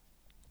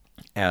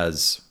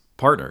as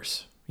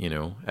partners,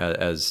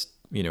 as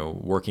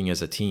working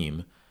as a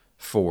team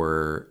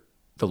for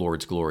the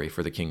Lord's glory,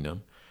 for the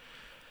kingdom.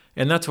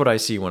 And that's what I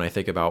see when I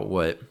think about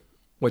what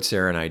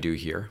Sarah and I do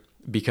here,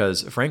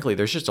 because frankly,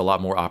 there's just a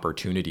lot more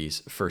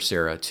opportunities for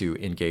Sarah to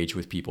engage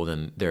with people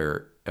than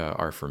there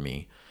are for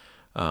me.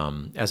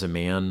 As a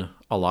man,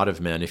 a lot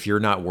of men, if you're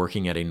not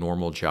working at a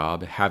normal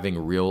job, having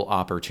real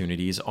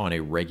opportunities on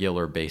a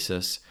regular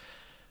basis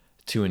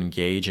to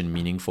engage in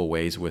meaningful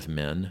ways with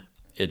men,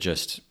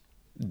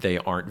 they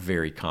aren't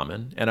very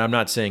common. And I'm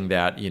not saying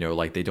that,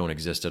 like they don't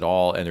exist at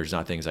all and there's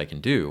not things I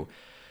can do,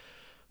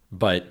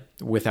 but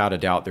without a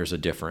doubt, there's a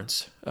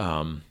difference.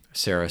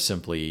 Sarah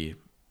simply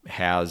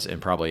has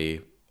and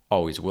probably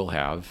always will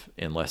have,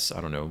 unless,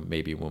 I don't know,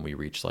 maybe when we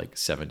reach like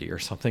 70 or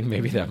something,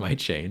 maybe that might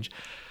change.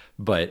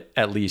 But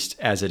at least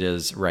as it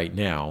is right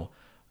now,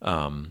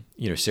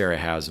 Sarah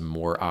has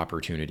more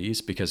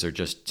opportunities because there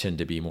just tend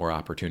to be more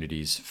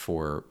opportunities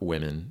for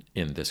women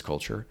in this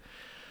culture,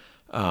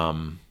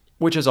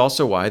 which is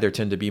also why there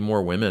tend to be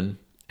more women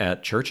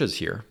at churches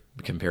here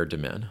compared to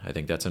men. I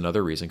think that's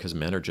another reason, because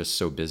men are just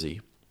so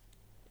busy,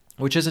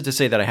 which isn't to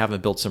say that I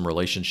haven't built some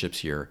relationships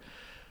here.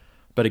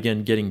 But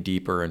again, getting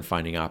deeper and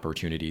finding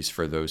opportunities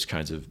for those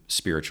kinds of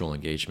spiritual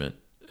engagements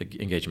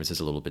is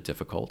a little bit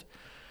difficult.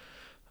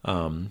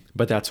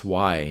 But that's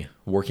why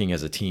working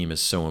as a team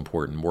is so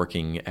important,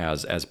 working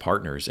as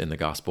partners in the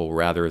gospel,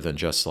 rather than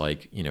just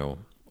like,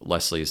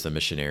 Leslie's the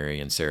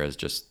missionary and Sarah's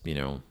just,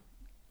 a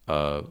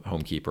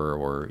homekeeper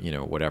or,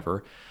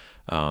 whatever.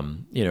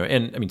 And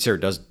I mean, Sarah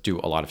does do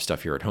a lot of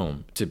stuff here at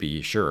home, to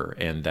be sure,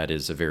 and that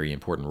is a very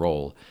important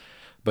role.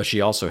 But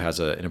she also has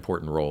an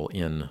important role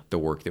in the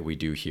work that we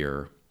do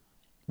here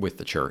with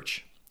the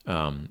church.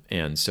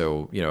 And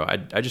so,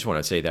 I just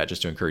want to say that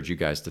just to encourage you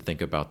guys to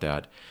think about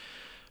that,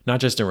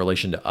 not just in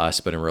relation to us,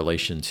 but in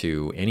relation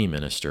to any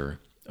minister,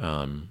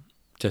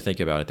 to think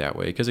about it that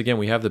way. Because again,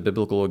 we have the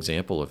biblical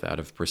example of that,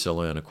 of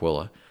Priscilla and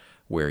Aquila,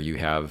 where you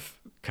have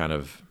kind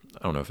of,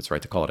 I don't know if it's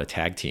right to call it a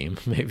tag team,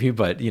 maybe,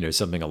 but,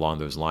 something along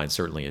those lines,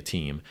 certainly a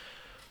team,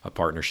 a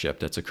partnership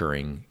that's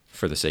occurring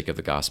for the sake of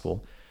the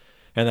gospel.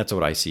 And that's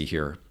what I see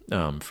here,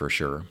 for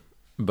sure.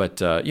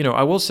 But,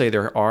 I will say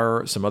there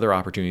are some other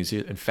opportunities.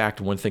 In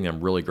fact, one thing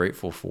I'm really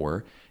grateful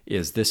for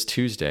is this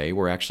Tuesday,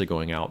 we're actually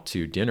going out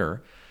to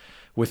dinner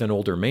with an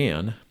older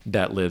man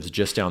that lives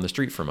just down the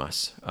street from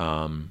us.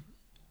 And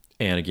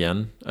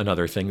again,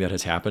 another thing that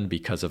has happened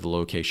because of the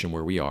location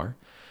where we are.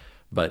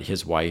 But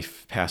his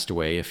wife passed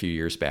away a few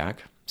years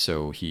back,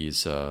 so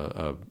he's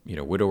a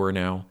widower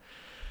now.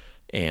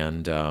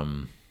 And,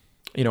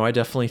 I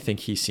definitely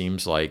think he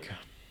seems like,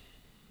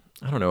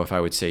 I don't know if I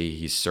would say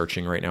he's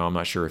searching right now. I'm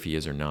not sure if he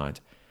is or not.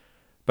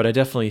 But I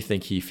definitely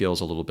think he feels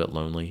a little bit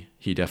lonely.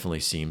 He definitely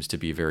seems to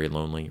be very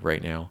lonely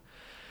right now.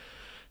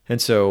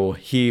 And so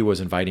he was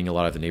inviting a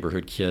lot of the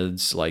neighborhood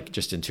kids, like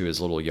just into his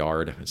little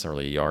yard. It's not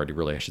really a yard,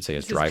 really, I should say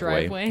his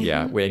driveway.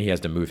 Yeah, and he has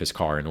to move his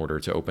car in order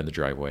to open the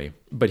driveway.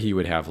 But he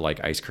would have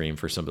like ice cream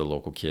for some of the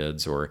local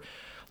kids, or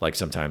like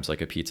sometimes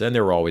like a pizza. And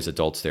there were always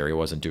adults there. He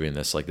wasn't doing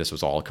this. Like this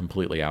was all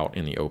completely out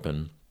in the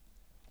open,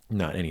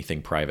 not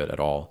anything private at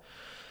all.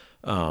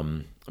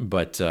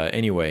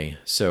 Anyway,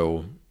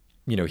 so,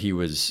 he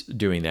was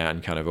doing that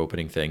and kind of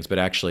opening things. But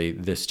actually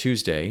this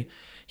Tuesday,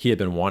 he had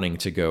been wanting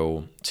to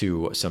go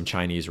to some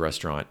Chinese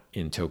restaurant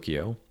in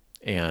Tokyo,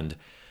 and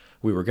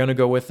we were going to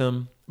go with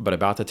him. But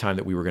about the time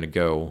that we were going to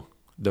go,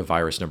 the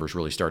virus numbers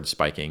really started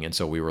spiking. And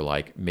so we were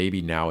like,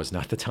 maybe now is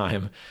not the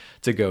time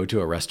to go to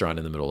a restaurant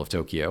in the middle of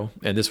Tokyo.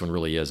 And this one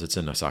really is. It's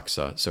in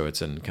Asakusa, so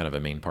it's in kind of a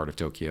main part of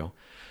Tokyo.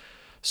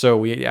 So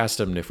we asked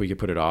him if we could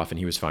put it off, and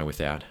he was fine with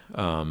that.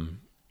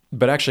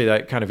 But actually,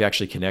 that kind of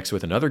actually connects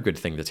with another good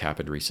thing that's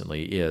happened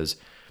recently. Is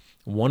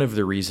one of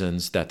the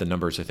reasons that the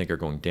numbers, I think, are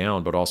going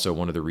down, but also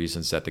one of the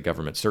reasons that the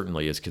government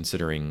certainly is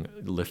considering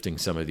lifting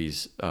some of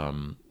these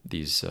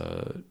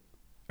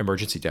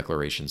emergency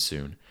declarations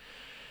soon,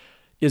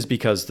 is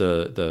because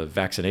the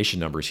vaccination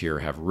numbers here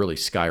have really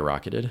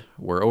skyrocketed.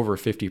 We're over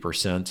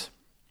 50%.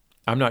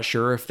 I'm not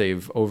sure if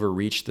they've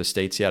overreached the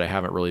states yet. I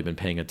haven't really been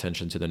paying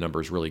attention to the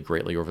numbers really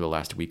greatly over the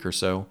last week or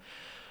so.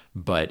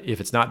 But if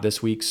it's not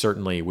this week,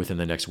 certainly within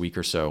the next week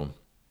or so,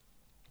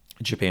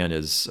 Japan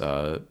is,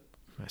 I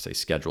say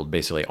scheduled,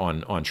 basically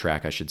on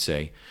track, I should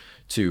say,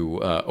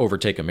 to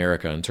overtake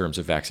America in terms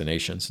of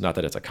vaccinations. Not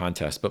that it's a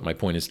contest, but my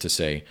point is to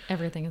say...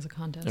 Everything is a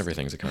contest.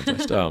 Everything's a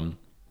contest.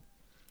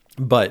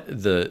 But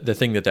the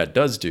thing that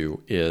does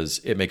do is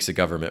it makes the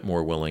government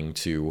more willing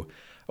to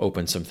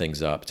open some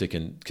things up, to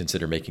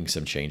consider making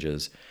some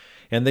changes.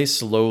 And they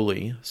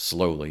slowly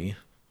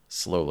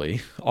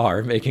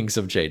are making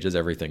some changes.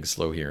 Everything's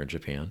slow here in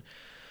Japan.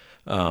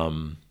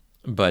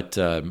 But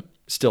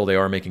still, they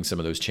are making some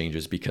of those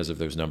changes because of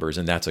those numbers.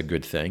 And that's a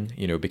good thing,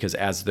 because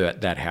as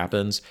that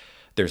happens,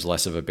 there's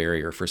less of a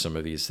barrier for some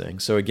of these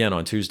things. So again,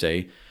 on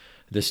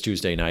this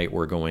Tuesday night,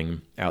 we're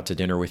going out to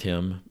dinner with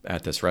him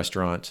at this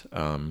restaurant.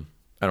 I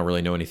don't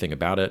really know anything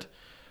about it,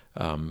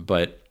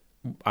 but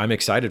I'm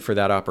excited for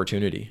that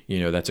opportunity.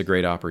 That's a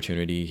great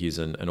opportunity. He's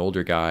an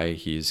older guy.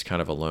 He's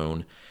kind of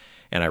alone.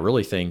 And I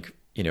really think,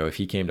 if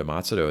he came to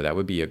Matsudo, that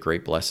would be a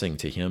great blessing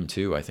to him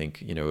too. I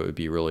think, it would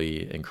be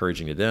really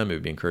encouraging to them. It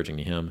would be encouraging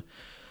to him.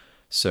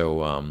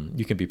 So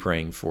you can be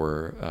praying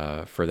for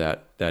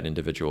that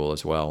individual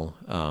as well.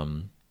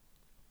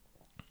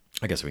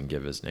 I guess we can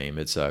give his name.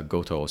 It's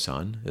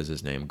Goto-san is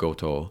his name.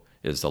 Goto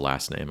is the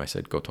last name. I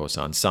said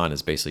Goto-san. San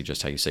is basically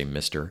just how you say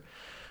Mr.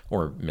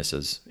 or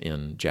Mrs.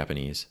 in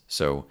Japanese.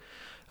 So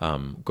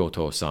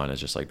Goto-san is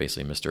just like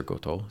basically Mr.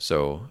 Goto.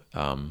 So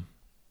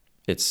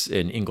It's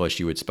in English,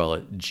 you would spell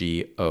it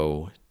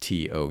Gotou.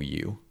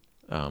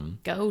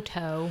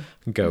 Goto.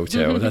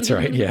 Goto, that's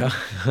right, yeah.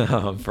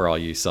 For all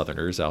you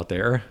Southerners out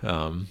there.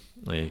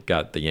 We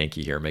got the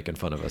Yankee here making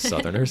fun of us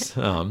Southerners.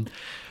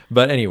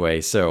 But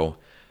anyway, so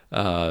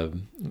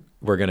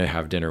we're going to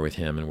have dinner with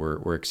him, and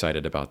we're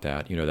excited about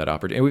that, that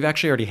opportunity. And we've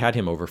actually already had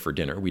him over for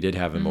dinner. We did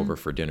have him over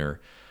for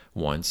dinner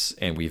once,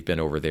 and we've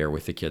been over there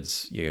with the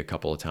kids a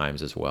couple of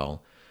times as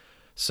well.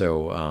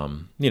 So,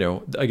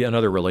 again,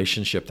 another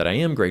relationship that I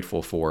am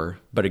grateful for,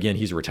 but again,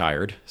 he's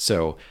retired.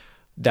 So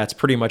that's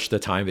pretty much the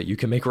time that you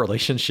can make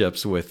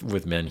relationships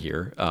with men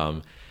here,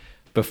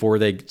 before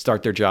they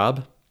start their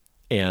job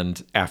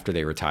and after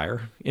they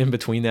retire. In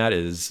between that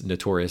is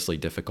notoriously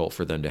difficult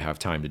for them to have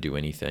time to do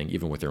anything,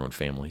 even with their own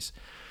families.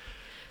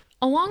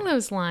 Along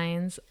those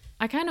lines,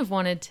 I kind of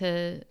wanted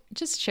to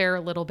just share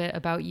a little bit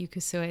about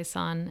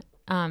Yukusue-san,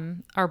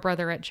 our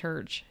brother at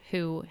church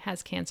who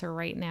has cancer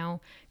right now,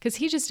 because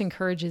he just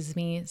encourages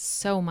me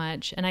so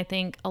much. And I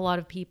think a lot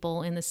of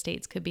people in the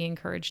States could be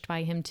encouraged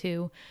by him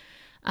too.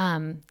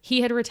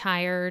 He had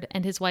retired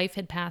and his wife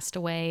had passed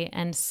away,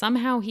 and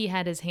somehow he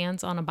had his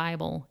hands on a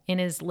Bible in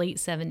his late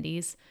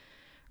 70s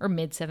or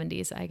mid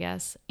 70s, I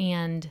guess.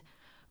 And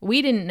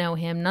we didn't know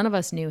him. None of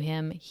us knew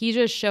him. He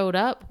just showed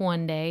up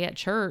one day at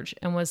church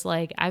and was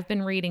like, I've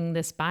been reading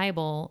this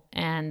Bible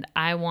and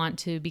I want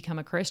to become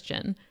a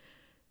Christian.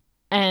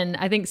 And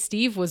I think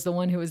Steve was the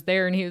one who was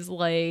there, and he was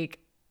like,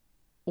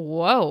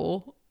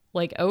 whoa,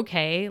 like,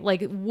 okay,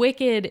 like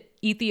wicked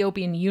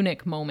Ethiopian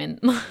eunuch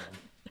moment.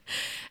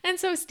 And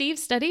so Steve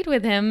studied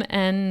with him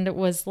and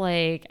was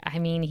like, I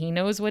mean, he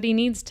knows what he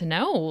needs to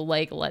know.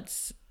 Like,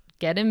 let's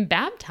get him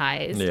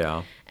baptized.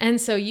 Yeah.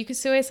 And so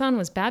Yukusue-san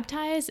was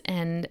baptized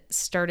and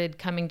started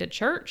coming to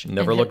church.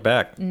 Never looked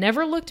back.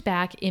 Never looked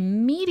back.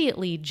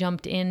 Immediately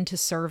jumped into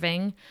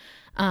serving.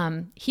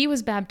 He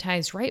was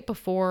baptized right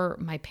before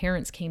my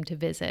parents came to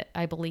visit,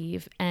 I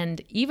believe.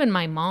 And even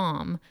my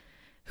mom,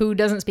 who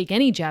doesn't speak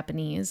any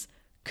Japanese,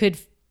 could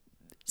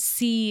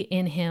see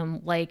in him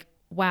like,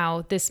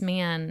 wow, this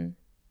man,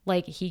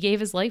 like, he gave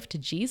his life to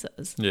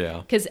Jesus.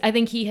 Yeah. Because I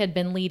think he had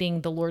been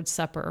leading the Lord's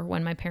Supper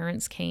when my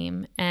parents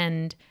came.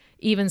 And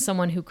even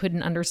someone who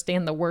couldn't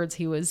understand the words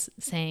he was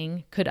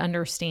saying could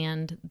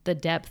understand the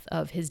depth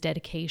of his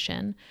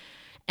dedication.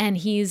 And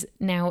he's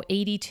now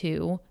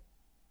 82,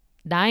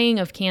 dying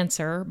of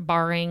cancer,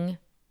 barring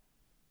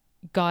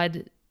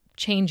God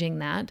changing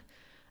that.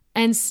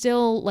 And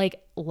still,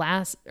 like,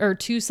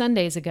 2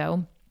 Sundays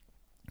ago,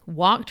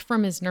 walked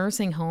from his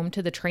nursing home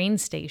to the train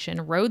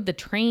station, rode the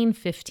train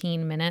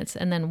 15 minutes,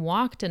 and then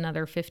walked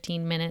another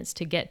 15 minutes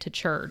to get to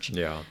church.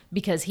 Yeah.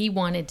 Because he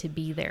wanted to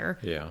be there.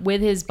 Yeah. With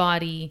his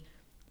body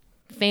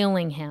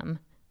failing him.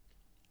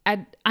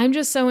 I'm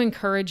just so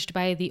encouraged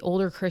by the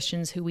older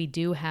Christians who we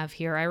do have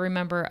here. I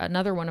remember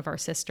another one of our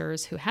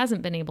sisters who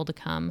hasn't been able to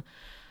come.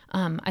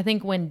 I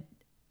think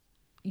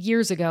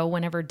years ago,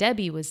 whenever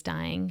Debbie was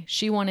dying,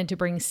 she wanted to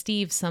bring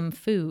Steve some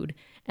food.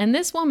 And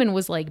this woman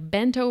was like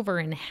bent over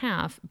in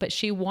half, but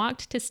she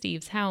walked to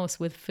Steve's house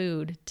with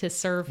food to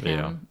serve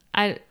him.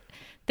 Yeah.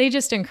 They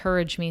just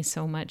encourage me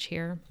so much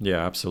here.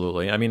 Yeah,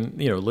 absolutely. I mean,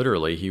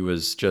 literally he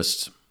was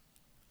just,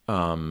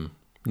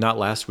 not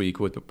last week,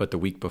 but the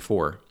week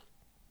before.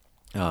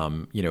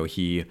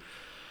 He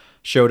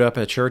showed up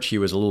at church. He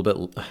was a little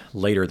bit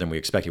later than we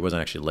expected. He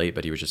wasn't actually late,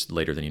 but he was just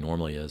later than he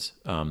normally is.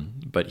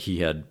 But he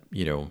had,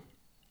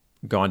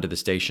 gone to the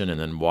station and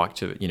then walked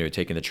to,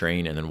 taken the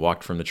train and then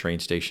walked from the train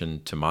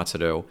station to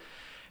Matsudo.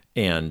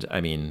 And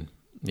I mean,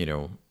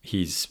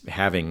 he's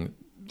having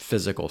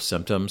physical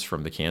symptoms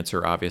from the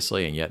cancer,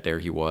 obviously, and yet there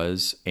he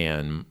was.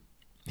 And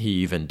he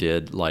even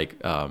did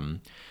like,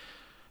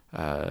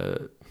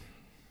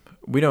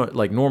 we don't,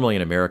 like, normally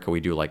in America,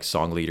 we do like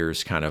song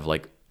leaders kind of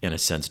like, in a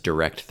sense,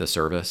 direct the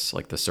service,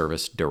 like the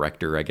service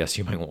director, I guess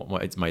you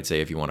might say,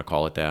 if you want to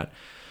call it that.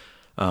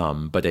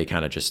 But they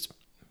kind of just,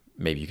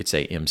 maybe you could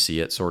say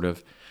MC it sort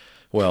of.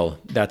 Well,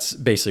 that's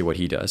basically what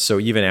he does. So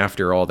even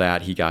after all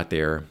that, he got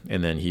there,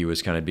 and then he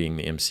was kind of being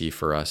the MC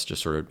for us,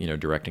 just sort of,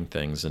 directing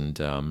things and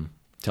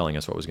telling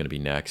us what was going to be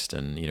next.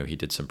 And, he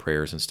did some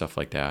prayers and stuff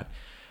like that.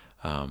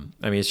 I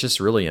mean, it's just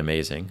really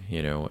amazing,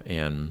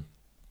 and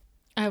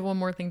I have one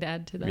more thing to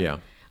add to that. Yeah.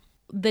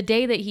 The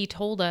day that he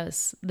told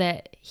us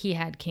that he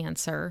had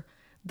cancer,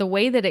 the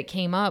way that it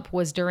came up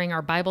was during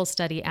our Bible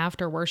study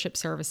after worship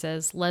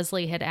services.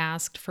 Leslie had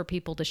asked for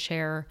people to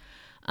share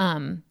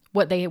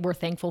what they were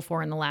thankful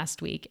for in the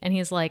last week. And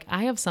he's like,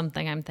 I have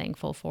something I'm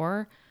thankful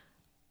for.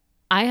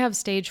 I have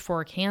stage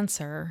 4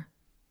 cancer,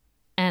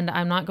 and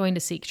I'm not going to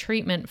seek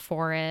treatment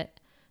for it.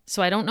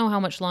 So I don't know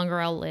how much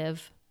longer I'll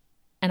live.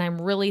 And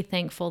I'm really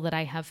thankful that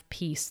I have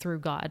peace through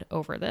God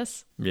over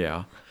this.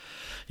 Yeah.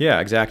 Yeah,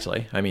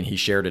 exactly. I mean, he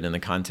shared it in the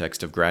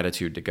context of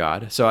gratitude to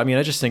God. So, I mean,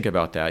 I just think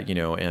about that,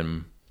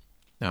 and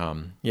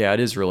yeah, it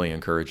is really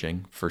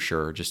encouraging for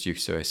sure. Just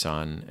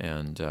Yukusue-san.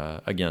 And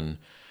again,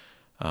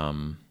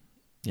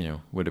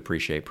 would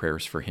appreciate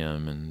prayers for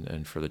him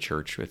and for the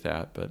church with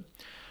that. But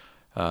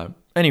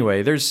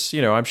Anyway, there's,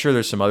 I'm sure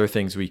there's some other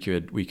things we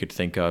could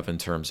think of in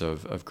terms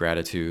of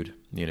gratitude.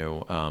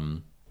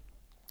 I'm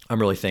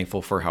really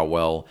thankful for how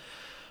well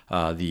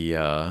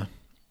the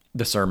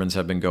sermons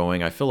have been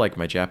going. I feel like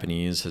my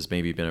Japanese has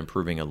maybe been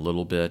improving a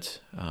little bit,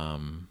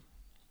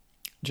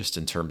 just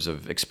in terms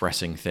of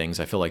expressing things.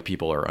 I feel like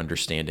people are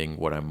understanding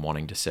what I'm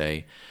wanting to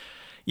say,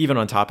 even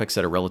on topics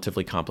that are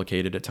relatively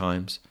complicated at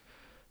times.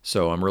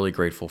 So I'm really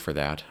grateful for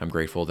that. I'm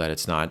grateful that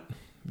it's not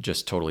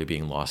just totally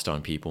being lost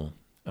on people.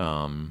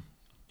 Sometimes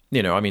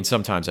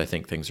I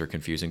think things are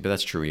confusing, but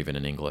that's true even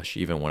in English.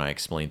 Even when I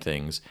explain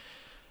things,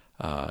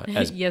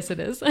 yes, it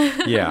is.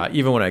 yeah,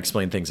 even when I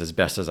explain things as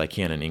best as I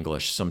can in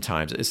English,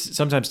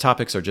 sometimes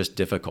topics are just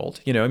difficult.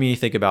 You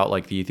think about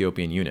like the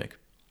Ethiopian eunuch.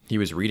 He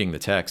was reading the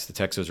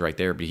text was right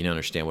there, but he didn't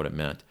understand what it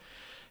meant.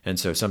 And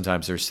so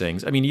sometimes there's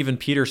things, even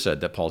Peter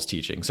said that Paul's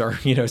teachings are,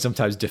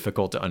 sometimes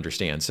difficult to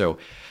understand. So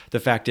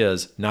the fact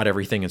is, not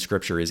everything in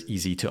Scripture is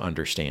easy to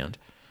understand.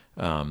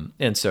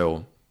 And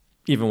so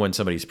even when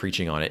somebody's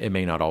preaching on it, it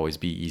may not always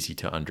be easy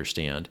to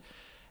understand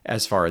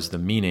as far as the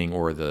meaning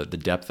or the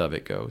depth of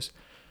it goes.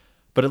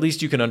 But at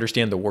least you can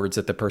understand the words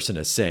that the person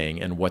is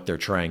saying and what they're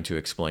trying to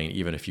explain,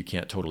 even if you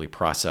can't totally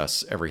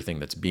process everything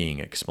that's being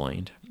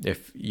explained.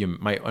 If you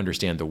might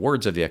understand the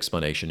words of the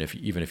explanation,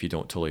 even if you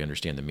don't totally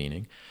understand the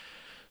meaning.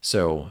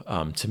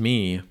 So to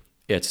me,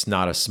 it's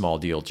not a small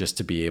deal just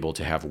to be able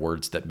to have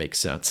words that make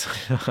sense.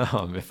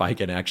 If I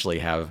can actually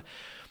have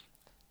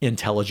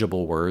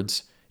intelligible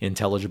words,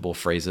 intelligible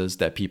phrases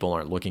that people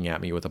aren't looking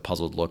at me with a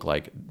puzzled look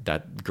like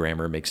that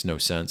grammar makes no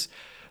sense,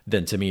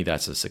 then to me,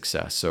 that's a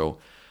success. So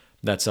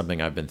that's something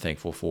I've been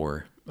thankful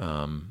for.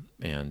 I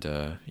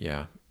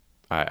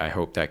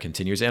hope that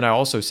continues. And I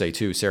also say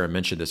too, Sarah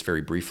mentioned this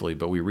very briefly,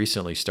 but we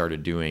recently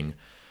started doing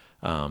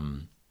a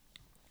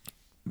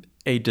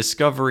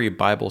discovery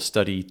Bible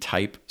study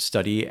type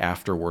study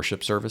after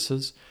worship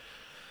services.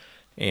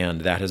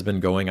 And that has been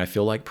going, I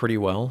feel like, pretty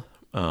well.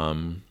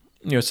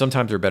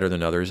 Sometimes they're better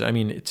than others.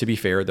 To be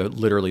fair,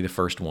 literally the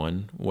first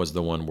one was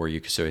the one where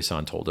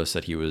Yukisue-san told us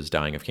that he was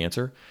dying of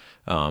cancer.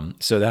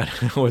 So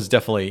that was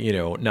definitely,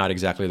 not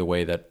exactly the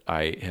way that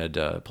I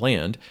had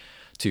planned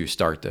to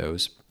start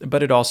those.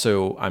 But it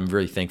also, I'm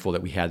very thankful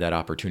that we had that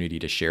opportunity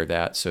to share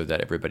that so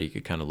that everybody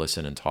could kind of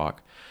listen and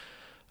talk.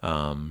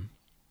 Anyway,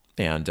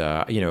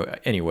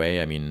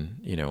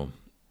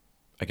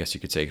 I guess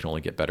you could say it can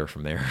only get better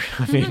from there.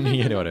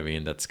 You know what I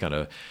mean? That's kind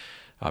of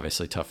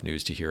obviously tough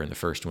news to hear in the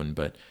first one,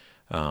 but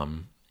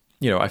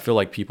I feel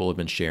like people have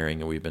been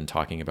sharing and we've been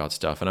talking about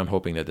stuff, and I'm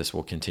hoping that this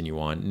will continue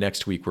on.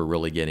 Next week, we're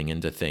really getting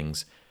into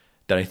things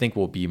that I think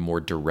will be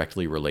more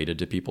directly related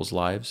to people's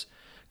lives,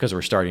 because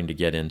we're starting to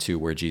get into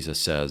where Jesus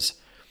says,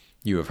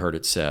 "You have heard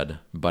it said,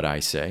 but I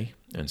say."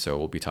 And so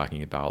we'll be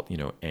talking about,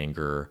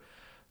 anger,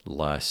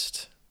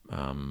 lust,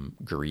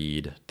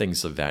 greed,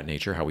 things of that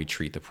nature, how we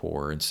treat the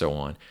poor and so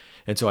on.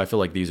 And so I feel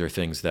like these are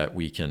things that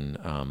we can,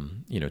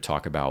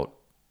 talk about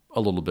a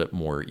little bit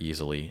more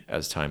easily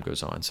as time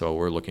goes on. So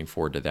we're looking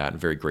forward to that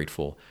and very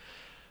grateful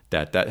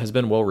that has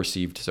been well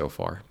received so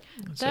far.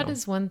 That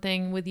is one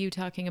thing with you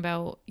talking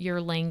about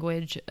your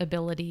language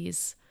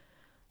abilities.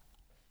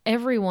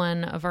 Every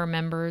one of our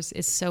members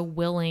is so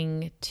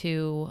willing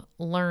to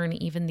learn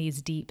even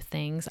these deep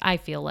things. I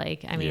feel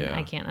like,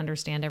 I can't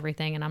understand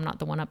everything and I'm not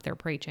the one up there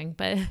preaching,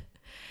 but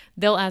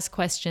they'll ask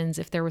questions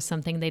if there was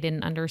something they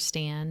didn't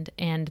understand.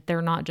 And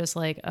they're not just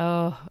like,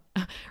 oh,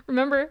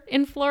 remember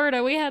in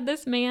Florida, we had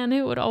this man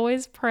who would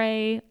always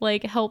pray,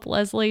 like, help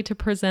Leslie to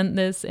present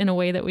this in a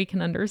way that we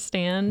can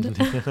understand.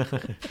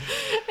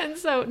 And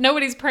so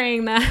nobody's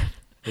praying that.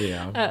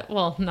 Yeah.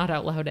 Well, not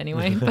out loud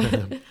anyway,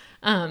 but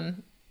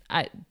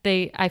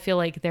I feel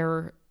like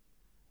they're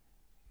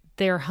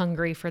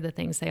hungry for the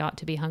things they ought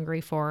to be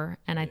hungry for.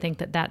 And I think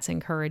that that's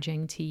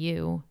encouraging to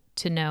you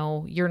to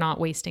know you're not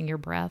wasting your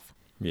breath.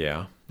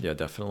 Yeah,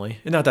 definitely.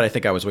 And not that I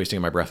think I was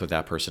wasting my breath with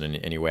that person in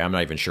any way. I'm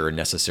not even sure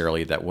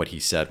necessarily that what he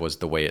said was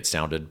the way it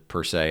sounded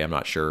per se. I'm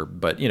not sure.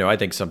 But, I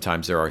think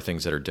sometimes there are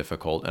things that are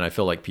difficult. And I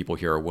feel like people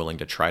here are willing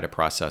to try to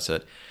process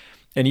it.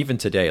 And even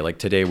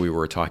today, we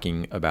were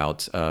talking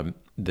about in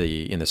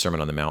the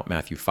Sermon on the Mount,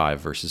 Matthew 5,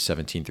 verses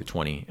 17 through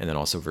 20, and then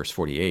also verse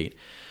 48,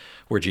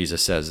 where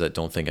Jesus says that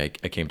don't think I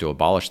came to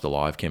abolish the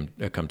law, I've come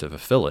to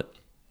fulfill it.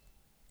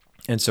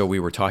 And so we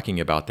were talking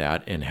about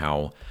that and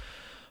how,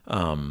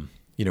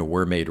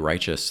 we're made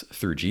righteous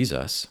through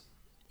Jesus.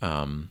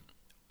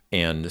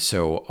 And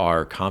so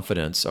our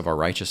confidence of our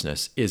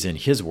righteousness is in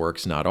his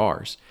works, not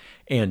ours.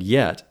 And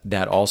yet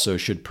that also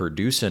should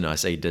produce in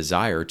us a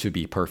desire to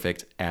be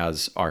perfect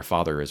as our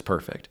Father is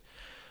perfect.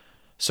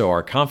 So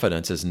our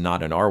confidence is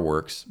not in our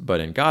works, but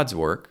in God's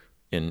work,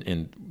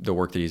 in the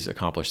work that he's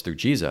accomplished through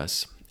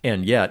Jesus.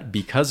 And yet,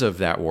 because of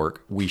that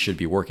work, we should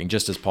be working,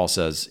 just as Paul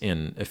says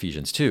in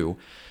Ephesians 2,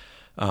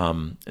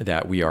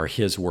 that we are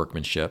his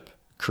workmanship,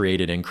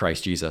 created in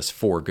Christ Jesus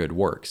for good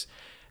works.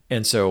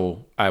 And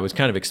so I was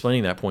kind of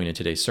explaining that point in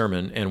today's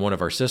sermon, and one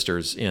of our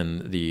sisters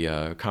in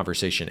the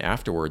conversation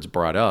afterwards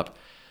brought up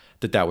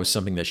that was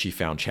something that she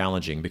found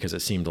challenging because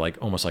it seemed like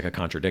almost like a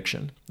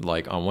contradiction.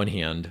 Like on one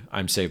hand,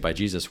 I'm saved by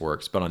Jesus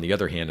works, but on the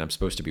other hand, I'm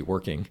supposed to be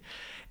working.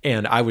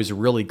 And I was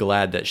really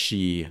glad that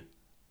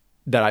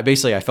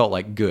I felt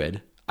like,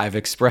 good, I've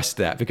expressed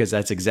that, because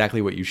that's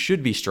exactly what you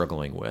should be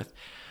struggling with.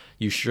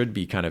 You should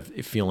be kind of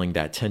feeling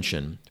that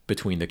tension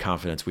between the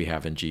confidence we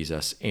have in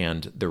Jesus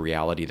and the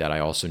reality that I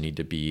also need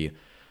to be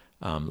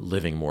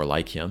living more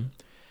like him.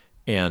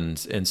 And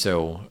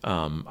so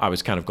I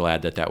was kind of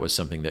glad that was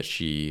something that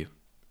she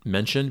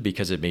mentioned,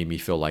 because it made me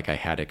feel like I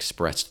had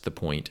expressed the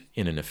point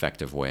in an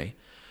effective way.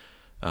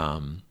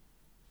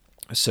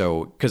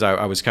 So, because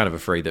I was kind of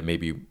afraid that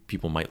maybe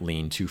people might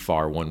lean too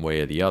far one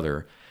way or the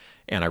other.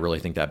 And I really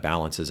think that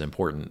balance is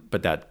important,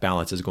 but that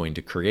balance is going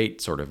to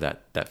create sort of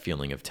that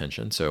feeling of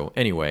tension. So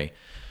anyway,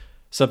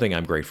 something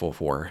I'm grateful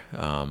for.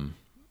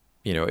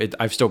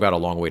 I've still got a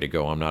long way to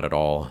go. I'm not at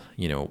all,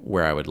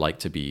 where I would like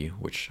to be,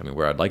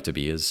 where I'd like to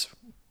be is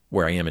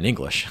where I am in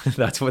English.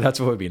 That's what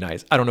would be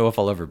nice. I don't know if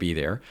I'll ever be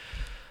there.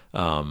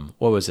 What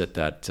was it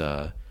that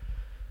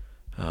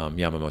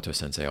Yamamoto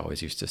Sensei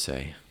always used to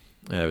say?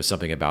 It was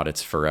something about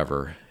it's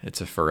forever.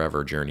 It's a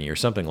forever journey or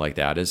something like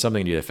that. It's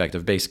something to the effect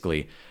of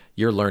basically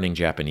you're learning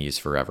Japanese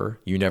forever.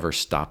 You never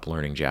stop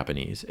learning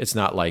Japanese. It's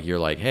not like you're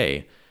like,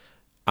 hey,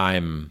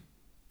 I've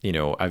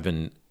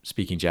been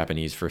speaking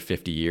Japanese for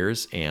 50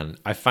 years and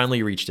I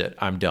finally reached it.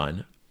 I'm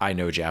done. I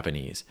know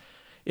Japanese.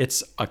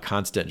 It's a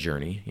constant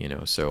journey,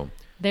 so.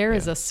 There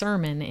is a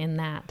sermon in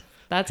that.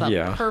 That's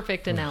a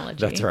perfect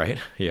analogy. That's right.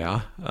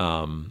 Yeah.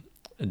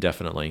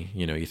 Definitely.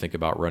 You think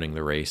about running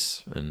the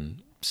race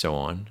and so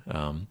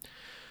on.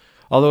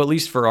 Although at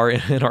least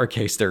in our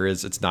case, there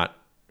is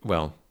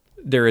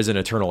an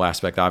eternal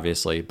aspect,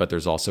 obviously, but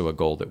there's also a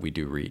goal that we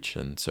do reach.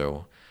 And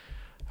so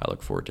I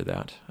look forward to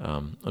that.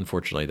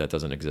 Unfortunately, that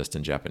doesn't exist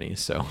in Japanese.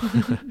 So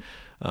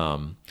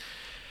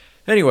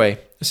anyway,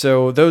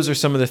 so those are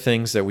some of the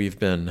things that we've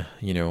been,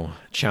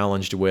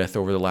 challenged with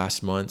over the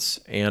last months,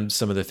 and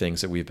some of the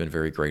things that we've been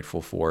very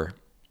grateful for.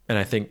 And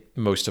I think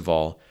most of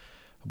all,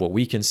 what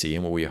we can see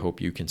and what we hope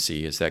you can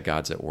see is that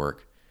God's at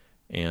work.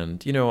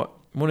 And,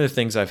 one of the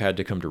things I've had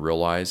to come to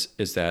realize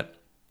is that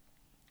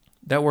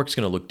work's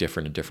going to look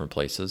different in different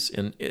places.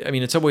 And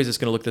in some ways it's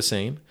going to look the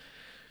same.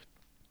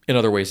 In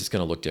other ways, it's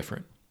going to look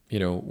different.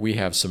 We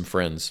have some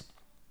friends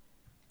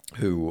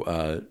who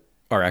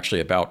are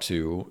actually about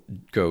to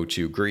go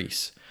to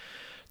Greece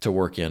to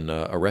work in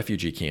a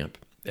refugee camp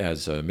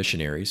as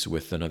missionaries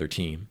with another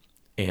team.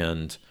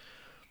 And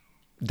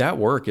that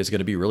work is going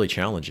to be really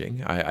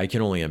challenging. I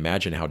can only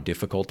imagine how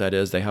difficult that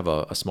is. They have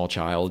a small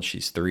child.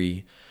 She's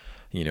 3,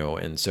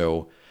 and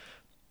so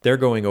they're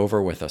going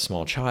over with a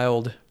small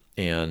child,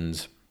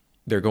 and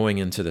they're going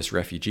into this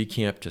refugee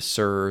camp to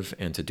serve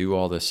and to do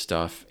all this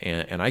stuff.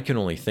 And I can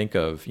only think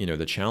of,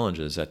 the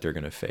challenges that they're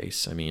going to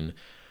face.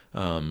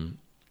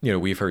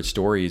 We've heard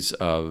stories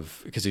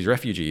of, because these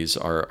refugees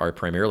are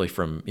primarily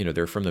from,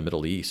 they're from the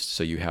Middle East.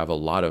 So you have a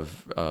lot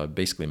of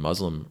basically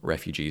Muslim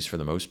refugees for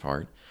the most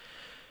part.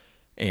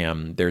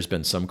 And there's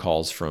been some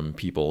calls from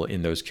people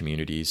in those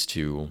communities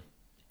to,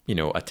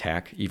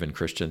 attack even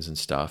Christians and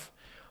stuff.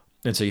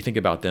 And so you think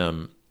about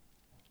them,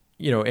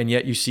 and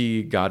yet you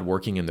see God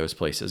working in those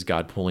places,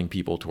 God pulling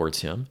people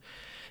towards him.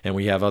 And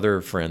we have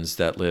other friends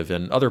that live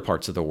in other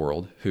parts of the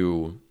world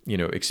who,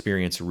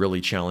 experience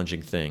really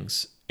challenging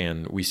things.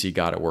 And we see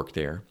God at work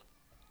there.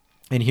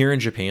 And here in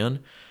Japan,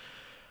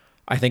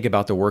 I think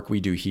about the work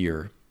we do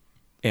here.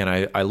 And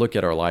I look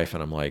at our life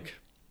and I'm like,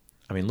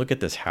 look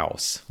at this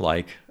house.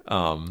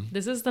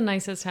 This is the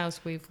nicest house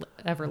we've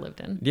ever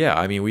lived in.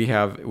 Yeah. We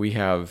have,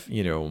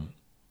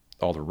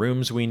 all the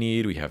rooms we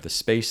need. We have the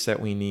space that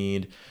we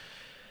need.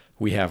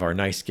 We have our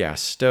nice gas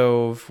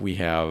stove. We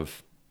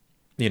have,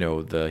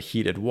 the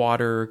heated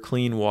water,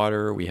 clean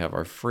water. We have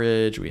our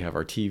fridge. We have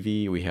our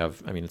TV. We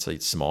have, it's a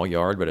small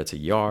yard, but it's a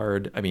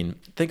yard.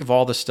 Think of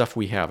all the stuff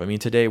we have.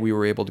 Today we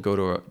were able to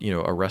go to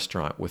a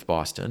restaurant with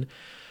Boston.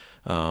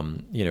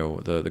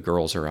 The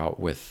girls are out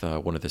with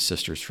one of the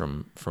sisters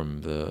from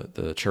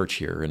the church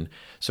here. And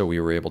so we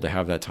were able to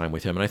have that time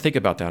with him. And I think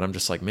about that. I'm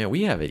just like, man,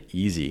 we have it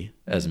easy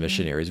as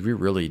missionaries. We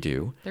really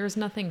do. There's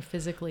nothing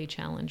physically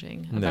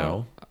challenging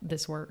about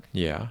this work.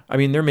 Yeah.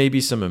 There may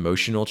be some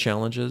emotional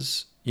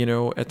challenges,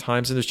 at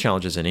times. And there's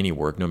challenges in any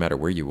work, no matter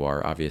where you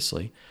are,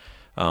 obviously.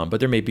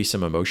 But there may be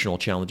some emotional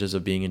challenges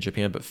of being in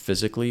Japan. But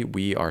physically,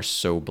 we are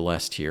so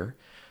blessed here.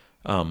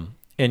 And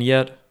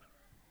yet,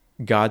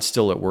 God's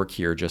still at work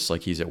here, just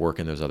like he's at work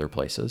in those other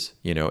places,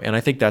 and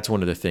I think that's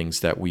one of the things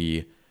that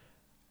we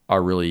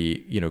are really,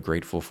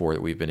 grateful for,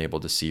 that we've been able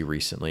to see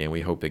recently. And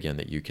we hope again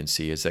that you can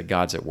see, is that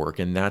God's at work.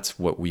 And that's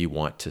what we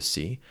want to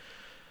see.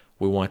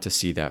 We want to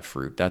see that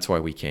fruit. That's why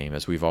we came.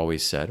 As we've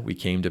always said, we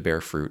came to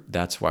bear fruit.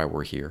 That's why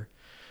we're here.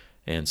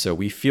 And so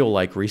we feel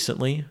like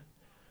recently,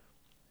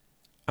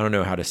 I don't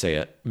know how to say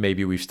it,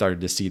 maybe we've started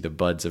to see the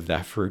buds of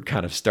that fruit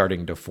kind of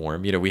starting to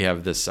form. We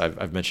have this,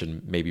 I've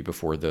mentioned maybe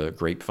before, the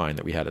grapevine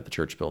that we had at the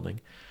church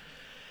building.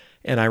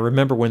 And I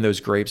remember when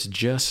those grapes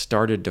just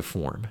started to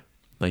form,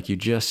 like you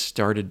just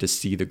started to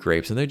see the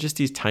grapes, and they're just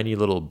these tiny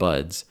little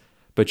buds,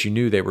 but you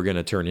knew they were going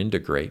to turn into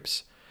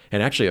grapes.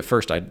 And actually, at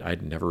first,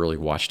 I'd never really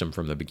watched them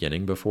from the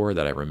beginning before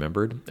that I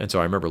remembered. And so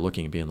I remember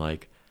looking and being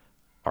like,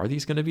 are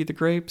these going to be the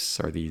grapes?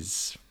 Are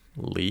these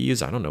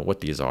leaves? I don't know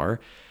what these are.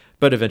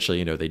 But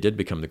eventually, they did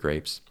become the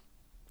grapes.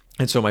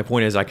 And so my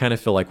point is, I kind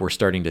of feel like we're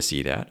starting to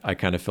see that. I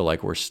kind of feel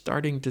like we're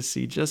starting to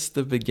see just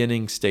the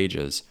beginning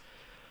stages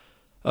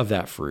of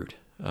that fruit.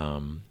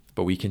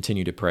 But we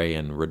continue to pray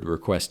and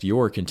request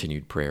your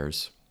continued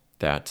prayers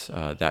that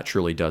that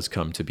truly does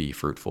come to be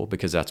fruitful,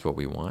 because that's what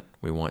we want.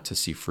 We want to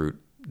see fruit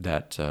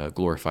that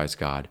glorifies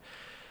God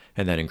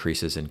and that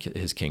increases in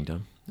his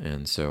kingdom.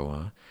 And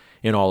so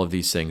in all of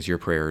these things, your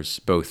prayers,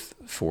 both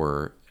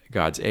for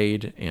God's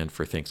aid and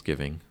for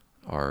Thanksgiving,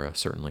 are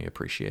certainly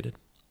appreciated.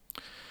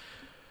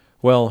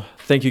 Well,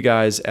 thank you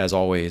guys, as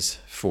always,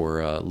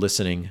 for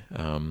listening.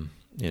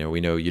 We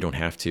know you don't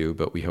have to,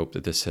 but we hope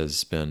that this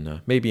has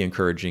been maybe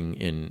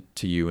encouraging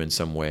to you in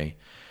some way,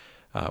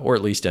 or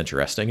at least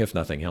interesting, if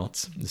nothing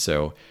else.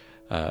 So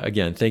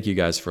again, thank you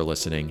guys for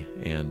listening,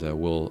 and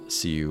we'll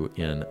see you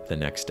in the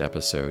next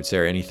episode.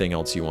 Sarah, anything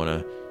else you want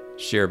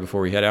to share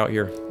before we head out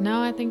here?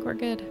 No, I think we're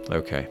good.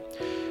 Okay.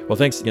 Well,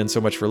 thanks again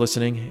so much for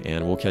listening,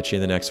 and we'll catch you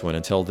in the next one.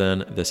 Until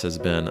then, this has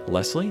been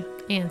Leslie.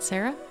 And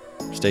Sarah.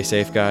 Stay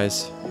safe,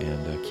 guys,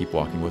 and keep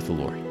walking with the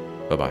Lord.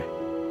 Bye-bye.